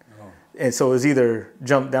canyon. Oh. And so it was either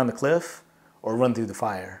jump down the cliff or run through the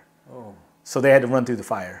fire. Oh. So they had to run through the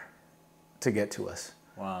fire to get to us.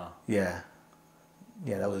 Wow. Yeah.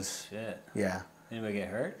 Yeah, that was shit. Yeah. Anybody get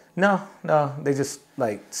hurt? No, they just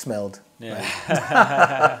like smelled. Yeah.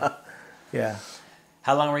 Like, yeah.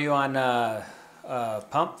 How long were you on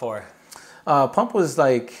pump for? Pump was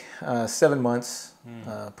like 7 months.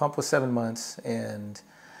 Pump was 7 months, and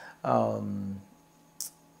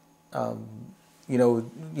you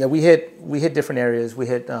know, yeah, we hit different areas. We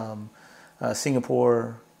hit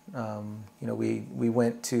Singapore. You know, we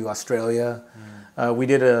went to Australia. We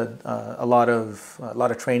did a lot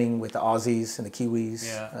of training with the Aussies and the Kiwis.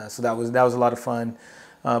 Yeah. So that was a lot of fun.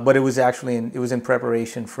 But it was in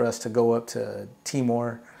preparation for us to go up to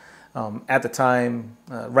Timor. At the time,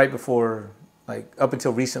 right before, like up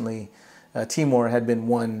until recently, Timor had been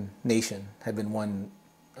one nation, had been one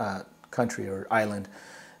country or island.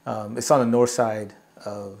 It's on the north side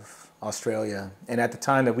of Australia. And at the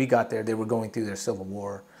time that we got there, they were going through their civil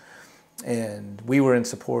war. And we were in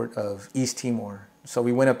support of East Timor. So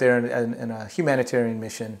we went up there in a humanitarian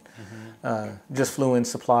mission, just flew in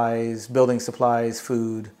supplies, building supplies,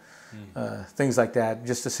 food, things like that,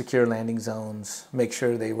 just to secure landing zones, make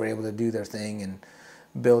sure they were able to do their thing and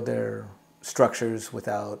build their structures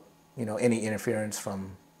without, you know, any interference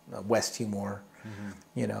from West Timor,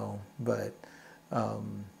 you know. But,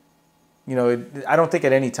 you know, I don't think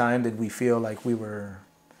at any time did we feel like we were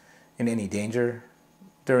in any danger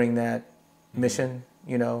during that mission,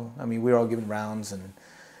 you know. I mean, we were all given rounds and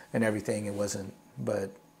everything. It wasn't,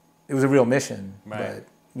 but it was a real mission. Right. But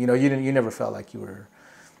you know, you never felt like you were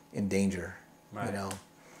in danger. Right. You know.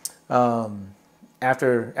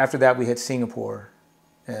 After that, we hit Singapore,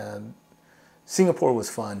 and Singapore was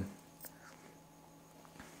fun.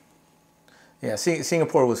 Yeah,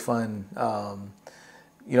 Singapore was fun.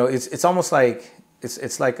 You know, it's almost like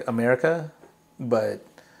it's like America, but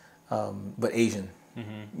Asian.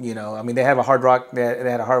 You know, I mean, they have a Hard Rock. They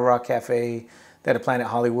had a Hard Rock Cafe. They had a Planet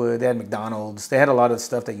Hollywood. They had McDonald's. They had a lot of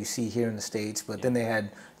stuff that you see here in the States, but then they had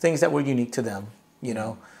things that were unique to them. You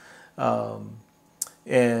know,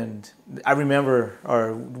 and I remember,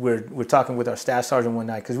 we're talking with our staff sergeant one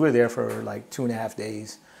night because we were there for like 2.5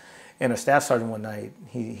 days, and our staff sergeant one night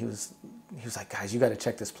he was like, guys, you got to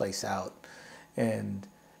check this place out, and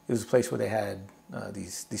it was a place where they had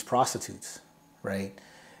these prostitutes, right,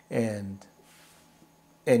 and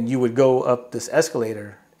you would go up this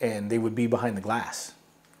escalator and they would be behind the glass,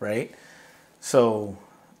 right? So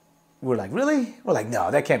we're like, really? We're like, no,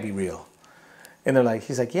 that can't be real. And they're like,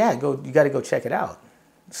 he's like, yeah, you got to go check it out.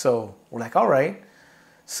 So we're like, all right.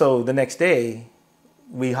 So the next day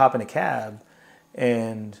we hop in a cab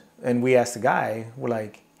and we asked the guy, we're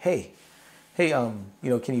like, hey, you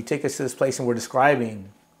know, can you take us to this place? And we're describing,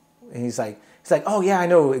 and he's like, oh yeah, I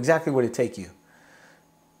know exactly where to take you.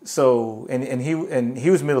 So, and he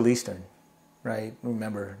was Middle Eastern, right?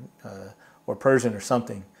 Remember, or Persian or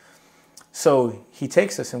something. So he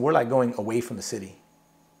takes us, and we're like going away from the city,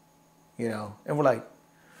 you know. And we're like,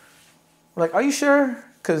 are you sure?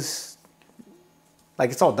 Because like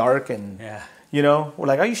it's all dark and you know, we're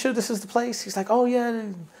like, are you sure this is the place? He's like, oh yeah,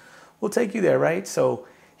 we'll take you there, right? So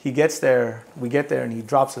he gets there, we get there, and he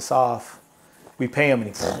drops us off. We pay him,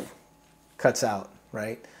 and he cuts out,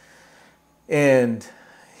 right? And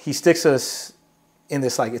he sticks us in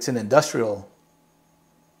this, like, it's an industrial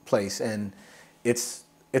place, and it's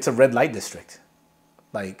a red light district.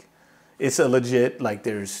 Like, it's a legit, like,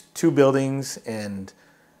 there's 2 buildings, and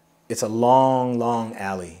it's a long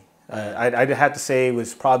alley. I'd have to say it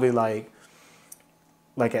was probably like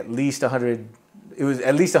at least 100, it was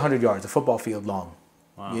at least 100 yards, a football field long,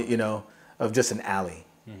 wow. you know, of just an alley,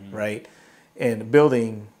 right? And the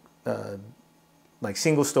building, like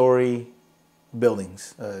single story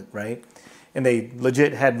buildings, right? and they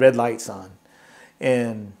legit had red lights on.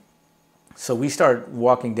 And so we start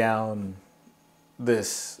walking down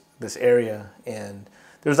this area, and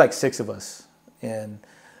there's like 6 of us. And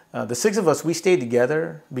the 6 of us, we stayed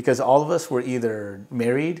together because all of us were either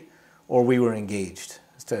married or we were engaged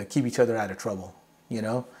to keep each other out of trouble, you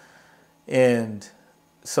know? And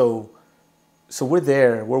so we're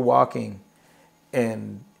there, we're walking,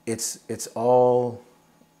 and it's all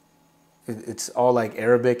like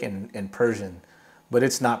Arabic and Persian, but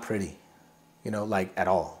it's not pretty, you know, like at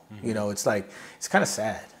all. Mm-hmm. You know, it's like, it's kind of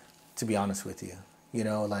sad, to be honest with you. You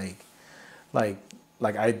know, like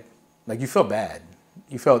you felt bad.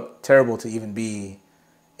 You felt terrible to even be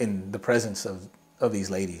in the presence of these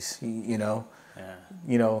ladies, you know? Yeah.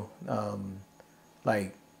 You know,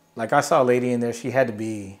 like I saw a lady in there, she had to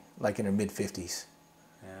be like in her mid-50s.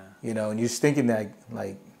 Yeah. You know, and you're just thinking that,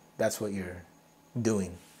 like, that's what you're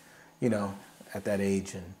doing, you know, at that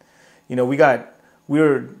age. And, you know,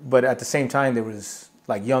 but at the same time, there was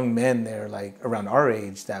like young men there, like around our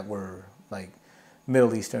age, that were like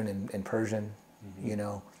Middle Eastern and Persian, mm-hmm. you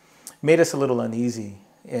know, made us a little uneasy.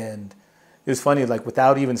 And it was funny, like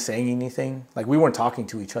without even saying anything, like we weren't talking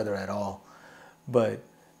to each other at all, but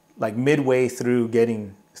like midway through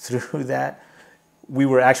getting through that, we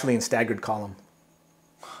were actually in staggered column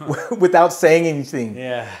without saying anything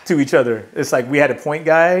to each other. It's like we had a point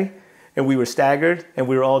guy and we were staggered and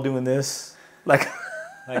we were all doing this. Like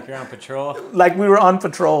you're on patrol? Like we were on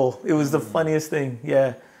patrol. It was the funniest thing.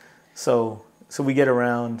 Yeah. So we get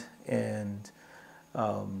around and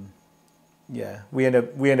we end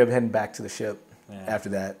up heading back to the ship after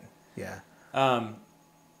that. Yeah.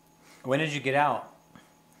 When did you get out?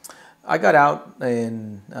 I got out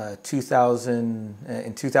in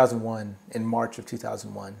 2001, in March of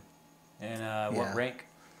 2001. And what rank?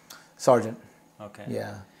 Sergeant. Okay.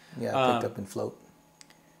 Yeah, picked up in float.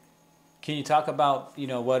 Can you talk about, you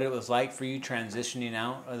know, what it was like for you transitioning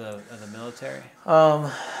out of the military?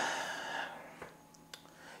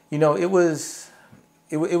 You know, it was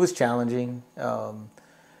challenging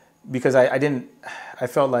because I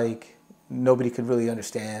felt like nobody could really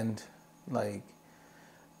understand like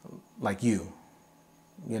you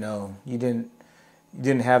know, you didn't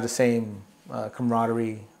have the same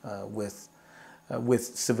camaraderie with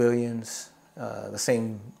civilians, the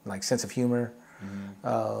same like sense of humor,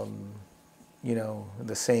 mm-hmm. You know,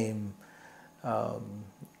 the same I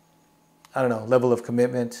don't know, level of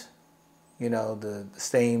commitment, you know, the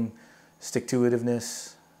same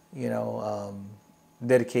stick-to-itiveness, you know,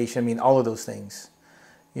 dedication. I mean, all of those things,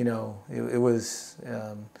 you know, it was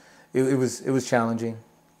challenging,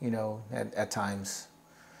 you know, at times,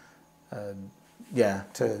 to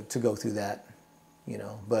go through that, you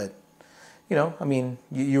know, but, you know, I mean,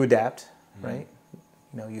 you adapt, mm-hmm. right?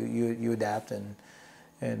 You know, you adapt and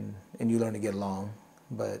you learn to get along,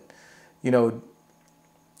 but, you know,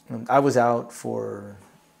 I was out for,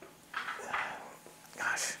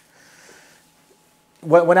 gosh,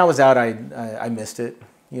 when I was out, I missed it,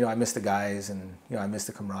 you know, I missed the guys and, you know, I missed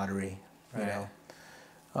the camaraderie, right. You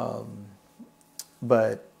know,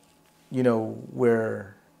 but, you know,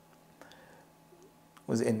 where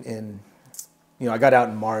was in, you know, I got out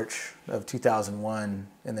in March of 2001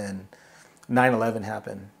 and then 9/11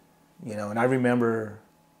 happened, you know, and I remember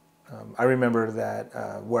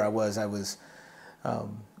that where I was at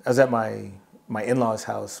my in-laws'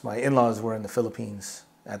 house. My in-laws were in the Philippines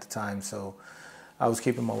at the time, so I was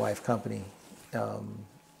keeping my wife company,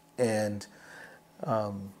 and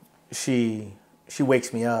she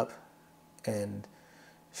wakes me up and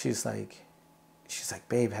she's like,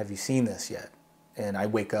 babe, have you seen this yet? And I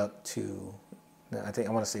wake up to, I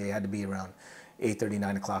want to say it had to be around 8:30,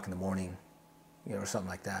 9 o'clock in the morning, you know, or something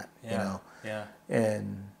like that, you know? Yeah.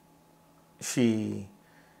 And she's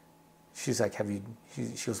like,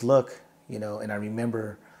 she goes, look, you know, and I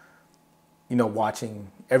remember, you know,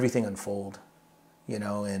 watching everything unfold, you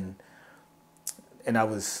know, and I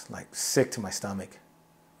was like sick to my stomach,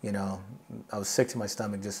 you know, I was sick to my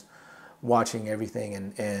stomach just watching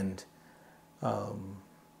everything and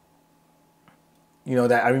you know,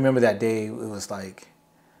 that I remember that day, it was like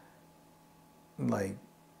I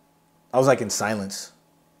was like in silence,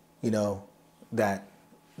 you know, that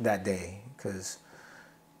day, because,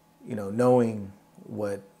 you know, knowing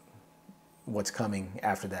what's coming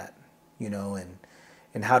after that, you know,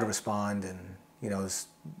 and how to respond, and, you know, I was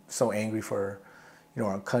so angry for, you know,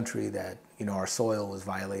 our country that, you know, our soil was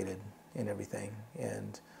violated and everything,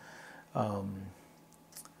 and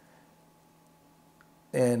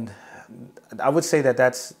I would say that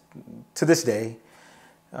that's, to this day,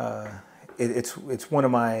 it's one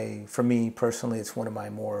of my, for me personally, it's one of my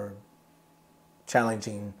more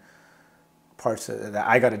challenging parts that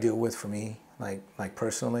I got to deal with for me, like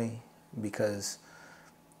personally, because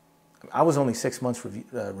I was only 6 months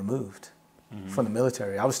removed from the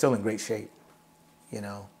military. I was still in great shape, you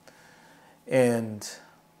know, and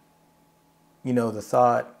you know, the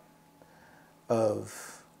thought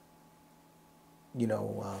of, you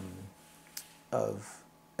know, of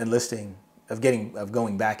enlisting, of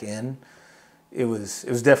going back in, it was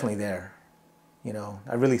definitely there. You know,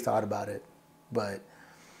 I really thought about it, but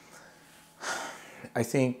I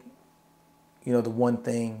think, you know, the one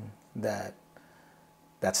thing that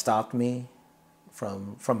stopped me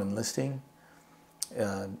from enlisting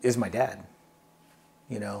is my dad.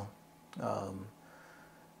 You know,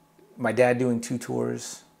 my dad doing 2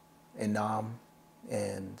 tours in Nam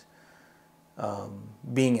and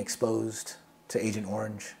being exposed to Agent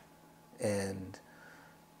Orange and,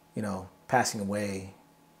 you know, passing away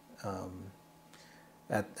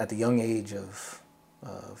at the young age of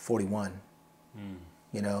 41,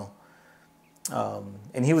 you know.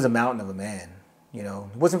 And he was a mountain of a man, you know.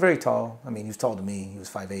 He wasn't very tall. I mean, he was tall to me. He was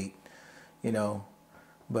 5'8", you know.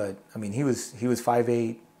 But, I mean, he was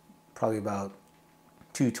 5'8", probably about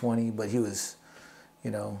 220, but he was,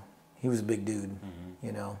 you know, he was a big dude,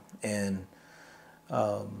 you know. And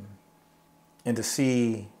to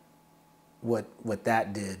see what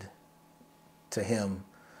that did to him,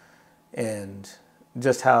 and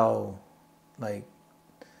just how, like,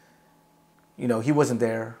 you know, he wasn't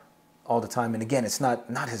there all the time. And again, it's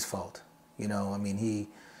not his fault, you know. I mean, he,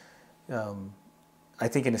 I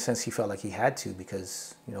think in a sense he felt like he had to,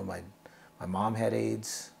 because, you know, my mom had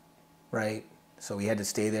AIDS, right? So he had to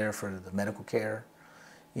stay there for the medical care,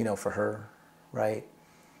 you know, for her, right?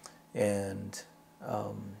 And,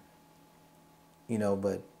 you know,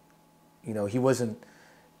 but, you know, he wasn't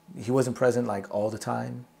present like all the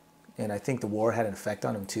time. And I think the war had an effect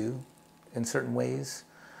on him too, in certain ways,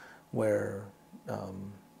 where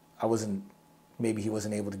maybe he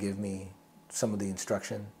wasn't able to give me some of the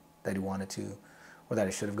instruction that he wanted to, or that I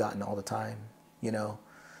should have gotten all the time, you know.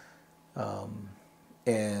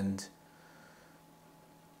 And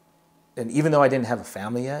even though I didn't have a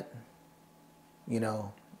family yet, you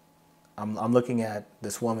know, I'm looking at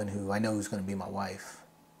this woman who I know is going to be my wife,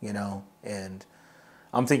 you know, and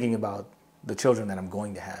I'm thinking about the children that I'm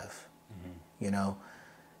going to have, you know,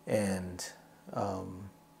 and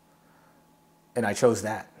I chose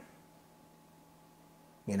that,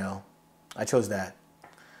 you know, I chose that.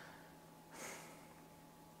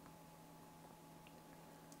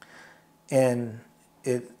 And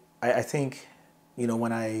I think, you know,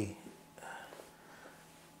 when I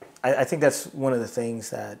think that's one of the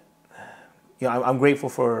things that, you know, I'm grateful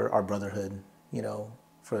for our brotherhood, you know,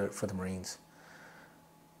 for the Marines.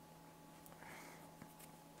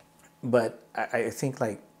 But I think,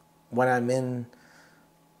 like, when I'm in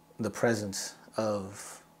the presence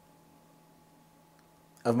of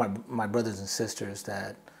my brothers and sisters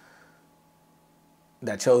that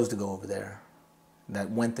chose to go over there, that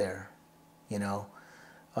went there, you know,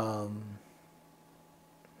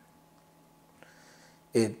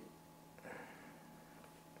 it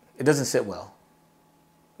doesn't sit well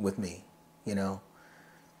with me, you know,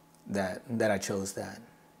 that I chose that,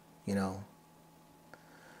 you know.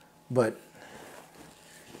 But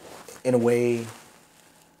in a way,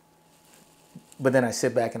 but then I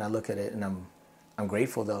sit back and I look at it, and I'm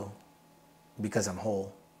grateful though, because I'm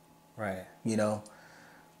whole. Right. You know,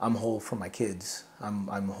 I'm whole for my kids.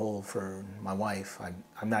 I'm whole for my wife.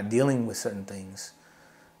 I'm not dealing with certain things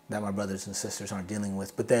that my brothers and sisters aren't dealing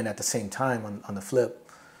with. But then at the same time, on the flip,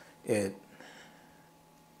 it,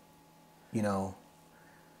 you know,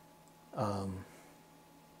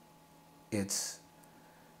 it's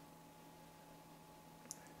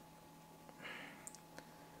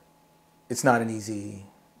not an easy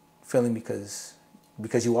feeling, because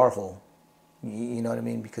you are whole. You know what I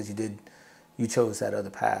mean? Because you chose that other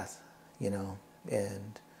path, you know.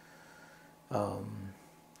 And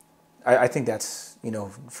I think that's, you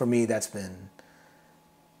know, for me, that's been,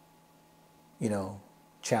 you know,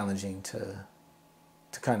 challenging to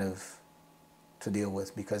kind of to deal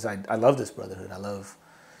with, because I love this brotherhood. I love,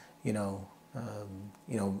 you know,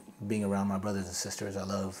 being around my brothers and sisters. I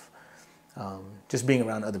love just being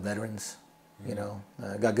around other veterans. You know,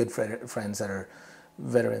 I got good friends that are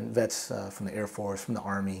vets from the Air Force, from the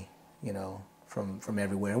Army, you know, from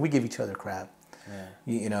everywhere, and we give each other crap. Yeah.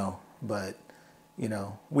 You know, but, you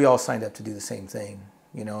know, we all signed up to do the same thing,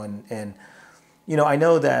 you know, and you know, I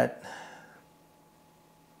know that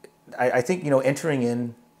I think, you know,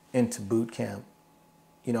 entering into boot camp,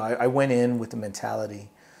 you know, I went in with the mentality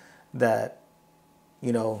that,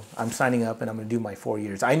 you know, I'm signing up and I'm going to do my 4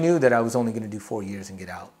 years. I knew that I was only going to do 4 years and get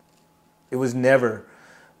out. it was never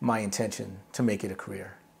my intention to make it a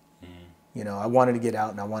career. You know, I wanted to get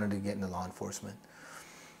out and I wanted to get into law enforcement.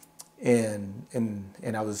 And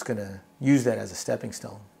I was going to use that as a stepping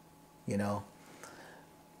stone, you know.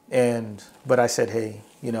 But I said, hey,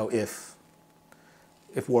 you know, if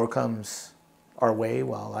war comes our way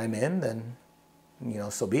while I'm in, then, you know,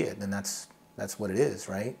 so be it. And that's what it is,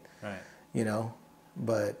 right? Right. You know,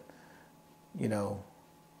 but, you know.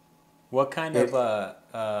 What kind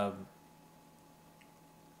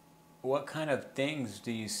of things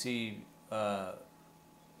do you see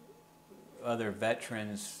other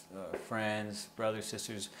veterans, friends, brothers,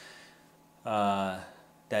 sisters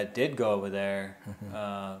that did go over there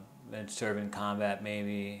and serve in combat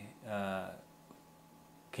maybe?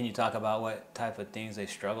 Can you talk about what type of things they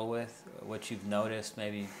struggle with, what you've noticed?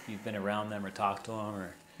 Maybe you've been around them or talked to them,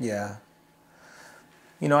 or yeah.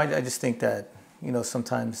 You know, I just think that, you know,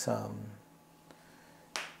 sometimes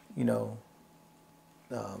you know,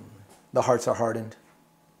 the hearts are hardened,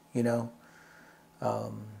 you know,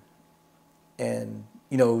 and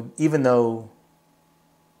you know, even though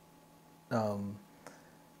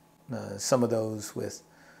some of those with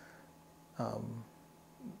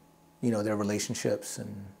you know, their relationships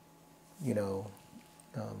and, you know,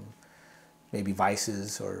 maybe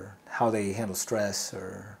vices or how they handle stress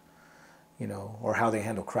or, you know, or how they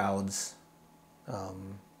handle crowds,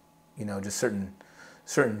 you know, just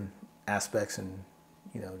certain aspects and,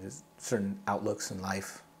 you know, just certain outlooks in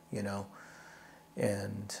life, you know,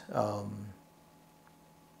 and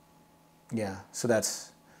yeah, so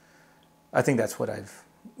I think that's what I've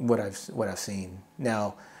seen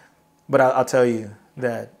now. But I'll tell you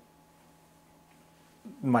that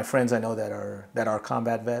my friends I know that are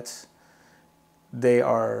combat vets, they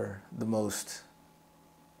are the most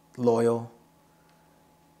loyal,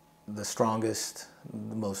 the strongest,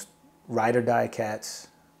 the most ride or die cats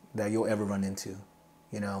that you'll ever run into.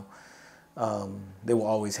 You know, they will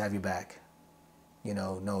always have your back. You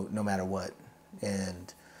know, no matter what,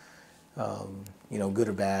 and you know, good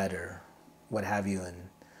or bad or what have you,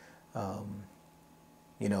 and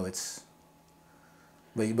you know,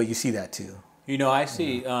 but you see that too. You know, I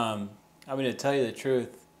see. I'm going to tell you the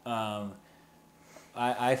truth. I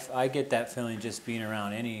get that feeling just being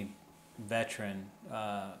around any veteran,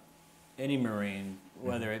 any Marine,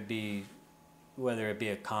 whether it be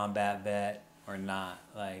a combat vet or not.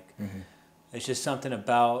 Like, it's just something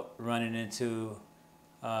about running into,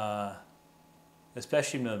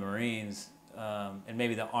 especially the Marines, and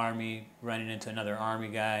maybe the Army, running into another Army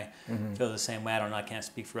guy. Feel the same way. I don't know. I can't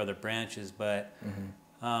speak for other branches, but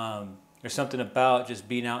there's something about just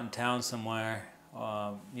being out in town somewhere,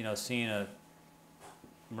 you know, seeing a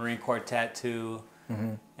Marine Corps tattoo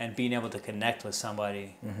and being able to connect with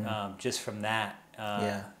somebody just from that,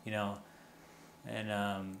 you know,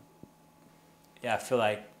 and yeah, I feel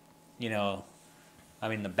like, you know, I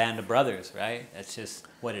mean, the band of brothers, right? That's just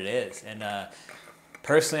what it is. And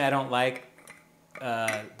personally, I don't like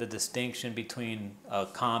the distinction between a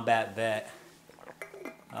combat vet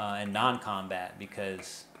and non-combat,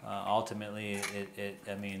 because ultimately,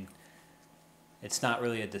 I mean, it's not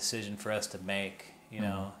really a decision for us to make. You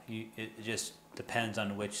know, it just depends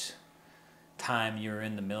on which time you were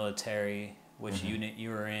in the military, which unit you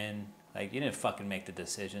were in. Like, you didn't fucking make the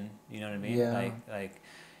decision. You know what I mean? Yeah.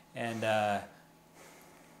 And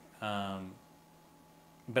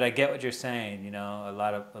but I get what you're saying. You know, a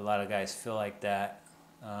lot of guys feel like that,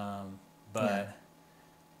 but.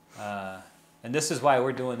 And this is why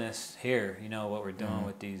we're doing this here, you know, what we're doing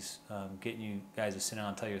with these, getting you guys to sit down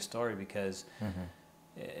and tell your story, because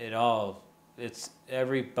it's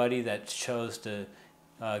everybody that chose to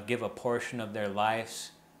give a portion of their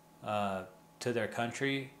lives to their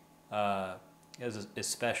country is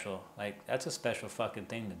special. Like, that's a special fucking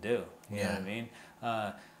thing to do. You know what I mean?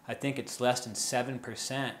 I think it's less than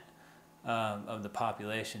 7% of the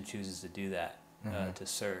population chooses to do that, to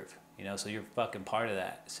serve. You know, so you're fucking part of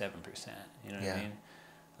that 7%. You know what I mean?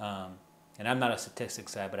 And I'm not a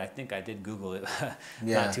statistics guy, but I think I did Google it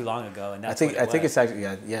not too long ago, and that's I think it's actually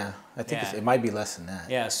I think it might be less than that.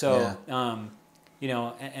 Yeah. So you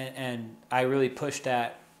know, and I really pushed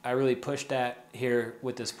that. Here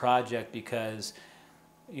with this project, because,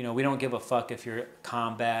 you know, we don't give a fuck if you're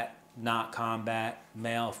combat, not combat,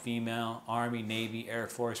 male, female, Army, Navy, Air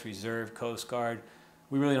Force, Reserve, Coast Guard.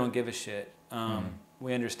 We really don't give a shit.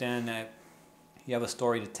 We understand that you have a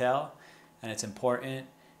story to tell, and it's important,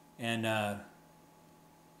 and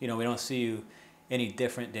you know, we don't see you any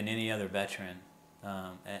different than any other veteran,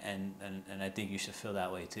 and I think you should feel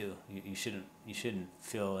that way too. You shouldn't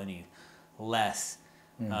feel any less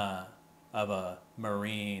of a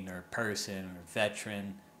Marine or person or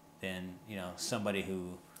veteran than, you know, somebody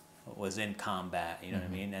who was in combat, you know what I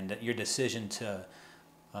mean? And your decision to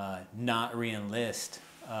not re-enlist,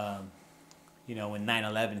 you know, when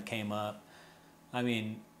 9/11 came up, I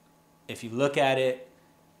mean, if you look at it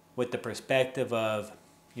with the perspective of,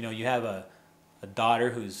 you know, you have a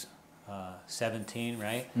daughter who's 17,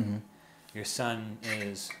 right? Your son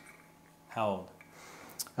is how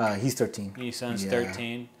old? He's 13. Your son's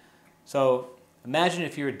 13. So imagine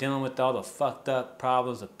if you were dealing with all the fucked up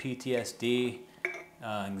problems of PTSD,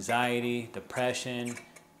 anxiety, depression,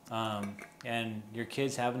 and your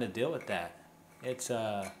kid's having to deal with that. It's,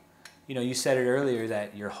 you know, you said it earlier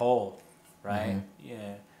that you're whole, right?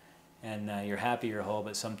 Yeah, and you're happy you're whole,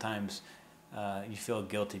 but sometimes you feel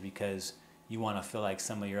guilty because you want to feel like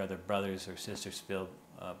some of your other brothers or sisters feel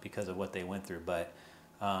because of what they went through. But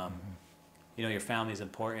you know, your family's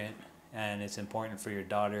important, and it's important for your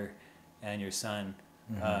daughter and your son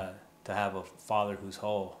to have a father who's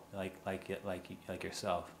whole, like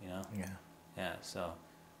yourself, you know. Yeah. So.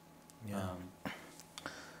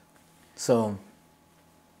 So,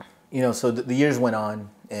 you know, so the years went on,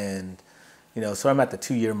 and you know, so I'm at the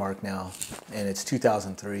 2-year mark now, and it's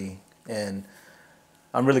 2003, and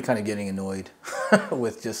I'm really kind of getting annoyed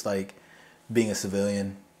with just like being a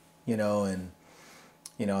civilian, you know, and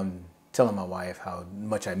you know, I'm telling my wife how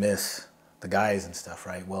much I miss the guys and stuff,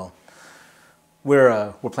 right? Well,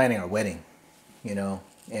 we're planning our wedding, you know,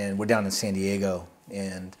 and we're down in San Diego,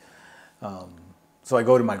 and so I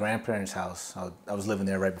go to my grandparents' house. I was living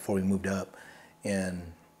there right before we moved up,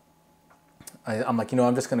 and I'm like, you know,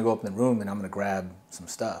 I'm just gonna go up in the room and I'm gonna grab some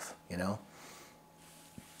stuff, you know.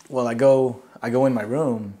 Well, I go in my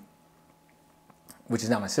room, which is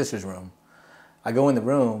now my sister's room. I go in the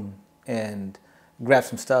room and grab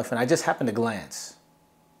some stuff, and I just happen to glance,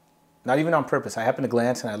 not even on purpose. I happen to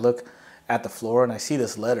glance and I look at the floor and I see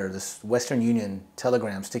this letter, this Western Union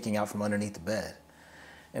telegram sticking out from underneath the bed.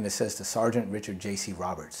 And it says to Sergeant Richard J.C.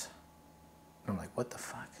 Roberts. And I'm like, what the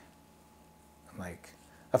fuck? I'm like,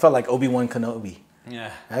 I felt like Obi-Wan Kenobi.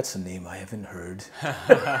 Yeah. That's a name I haven't heard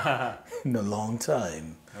in a long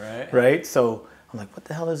time. Right. Right? So I'm like, what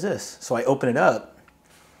the hell is this? So I open it up,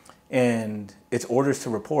 and it's orders to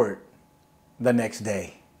report the next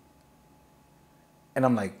day. And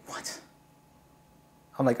I'm like, what?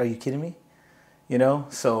 I'm like, are you kidding me? You know?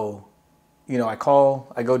 So, you know, I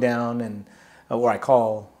go down and, or I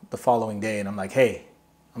call the following day, and I'm like, hey,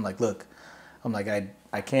 I'm like, look, I'm like,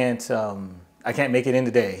 I can't make it in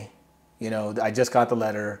today. You know, I just got the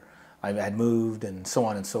letter. I had moved and so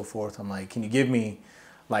on and so forth. I'm like, can you give me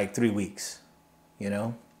like 3 weeks, you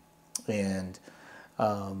know? And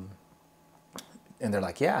they're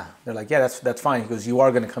like, yeah. They're like, yeah, that's fine. He goes, you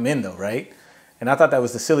are going to come in though, right? And I thought that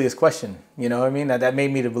was the silliest question. You know what I mean? That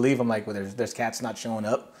made me to believe, I'm like, well, there's cats not showing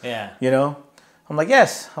up. Yeah. You know? I'm like,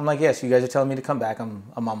 yes. You guys are telling me to come back. I'm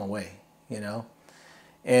on my way, you know?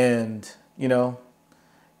 And, you know,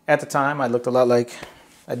 at the time I looked a lot like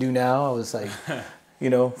I do now. I was like, you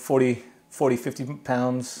know, 40, 50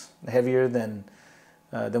 pounds heavier than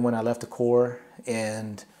when I left the Corps.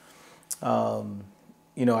 And,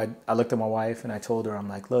 you know, I looked at my wife and I told her, I'm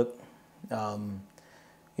like, look,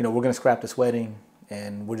 you know, we're going to scrap this wedding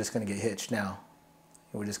and we're just going to get hitched now.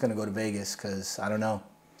 We're just going to go to Vegas because, I don't know,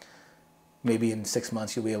 maybe in 6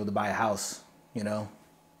 months you'll be able to buy a house, you know.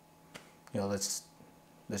 You know, let's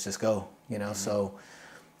just go, you know. So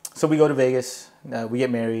we go to Vegas, we get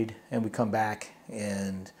married, and we come back,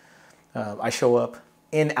 and I show up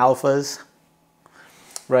in Alphas,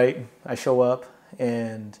 right? I show up,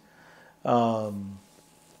 and I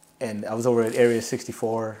was over at Area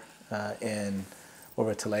 64 and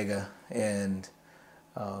over at Talega, and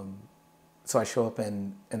so I show up,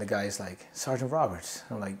 and the guy's like, Sergeant Roberts.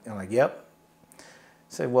 I'm like, yep. I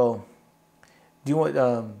said, well, do you want?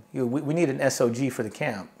 We need an SOG for the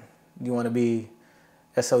camp. Do you want to be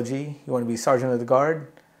SOG? You want to be Sergeant of the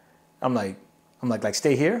Guard? I'm like,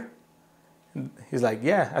 stay here? And he's like,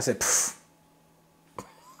 yeah. I said, pfft.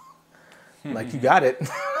 I'm like, you got it.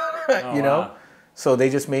 You know? Wow. So they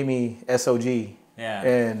just made me SOG. Yeah.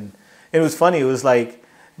 And it was funny. It was like,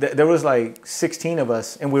 there was like 16 of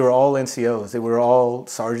us, and we were all NCOs. They were all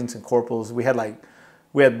sergeants and corporals. We had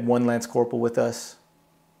one Lance Corporal with us,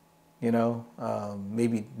 you know,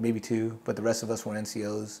 maybe two, but the rest of us were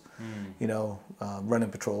NCOs, you know, running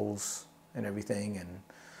patrols and everything.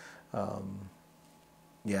 And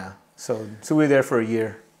yeah, so we were there for a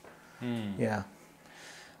year. Yeah.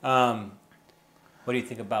 What do you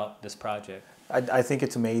think about this project? I think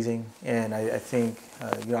it's amazing, and I think,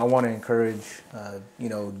 you know, I want to encourage, you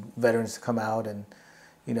know, veterans to come out and,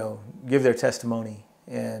 you know, give their testimony,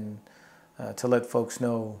 and to let folks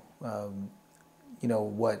know, you know,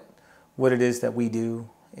 what what it is that we do,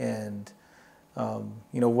 and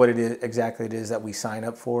what exactly it is that we sign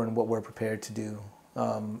up for and what we're prepared to do.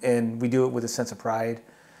 And we do it with a sense of pride,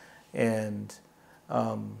 and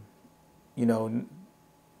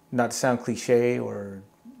not to sound cliche or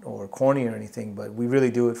corny or anything, but we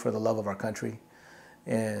really do it for the love of our country,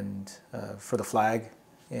 and for the flag,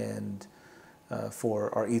 and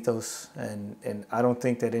for our ethos. And I don't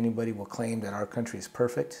think that anybody will claim that our country is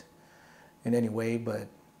perfect in any way, but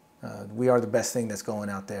we are the best thing that's going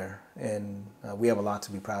out there, and we have a lot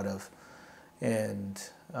to be proud of. And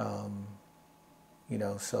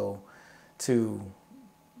so to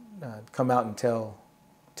come out and tell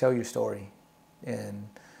your story, and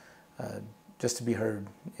just to be heard,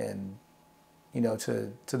 and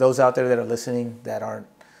to those out there that are listening that aren't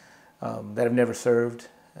that have never served,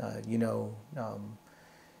 I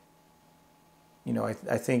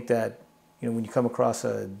think that when you come across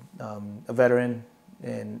a veteran,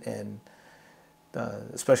 and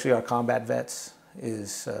especially our combat vets,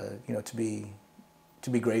 is to be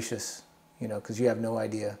gracious, because you have no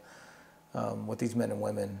idea what these men and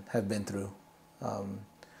women have been through.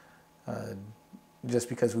 Just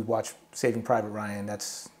because we watch Saving Private Ryan,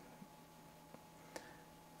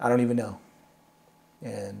 I don't even know.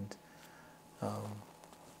 And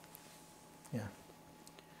yeah.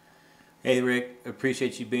 Hey, Rick,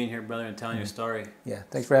 appreciate you being here, brother, and telling your story. Yeah,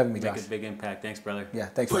 thanks for having me, Josh. Make a big impact. Thanks, brother. Yeah,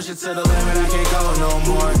 thanks. Push it to the limit, I can't go no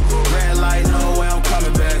more. Red light, no way, I'm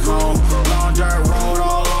coming back home. Long dirt road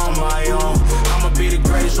all on my own.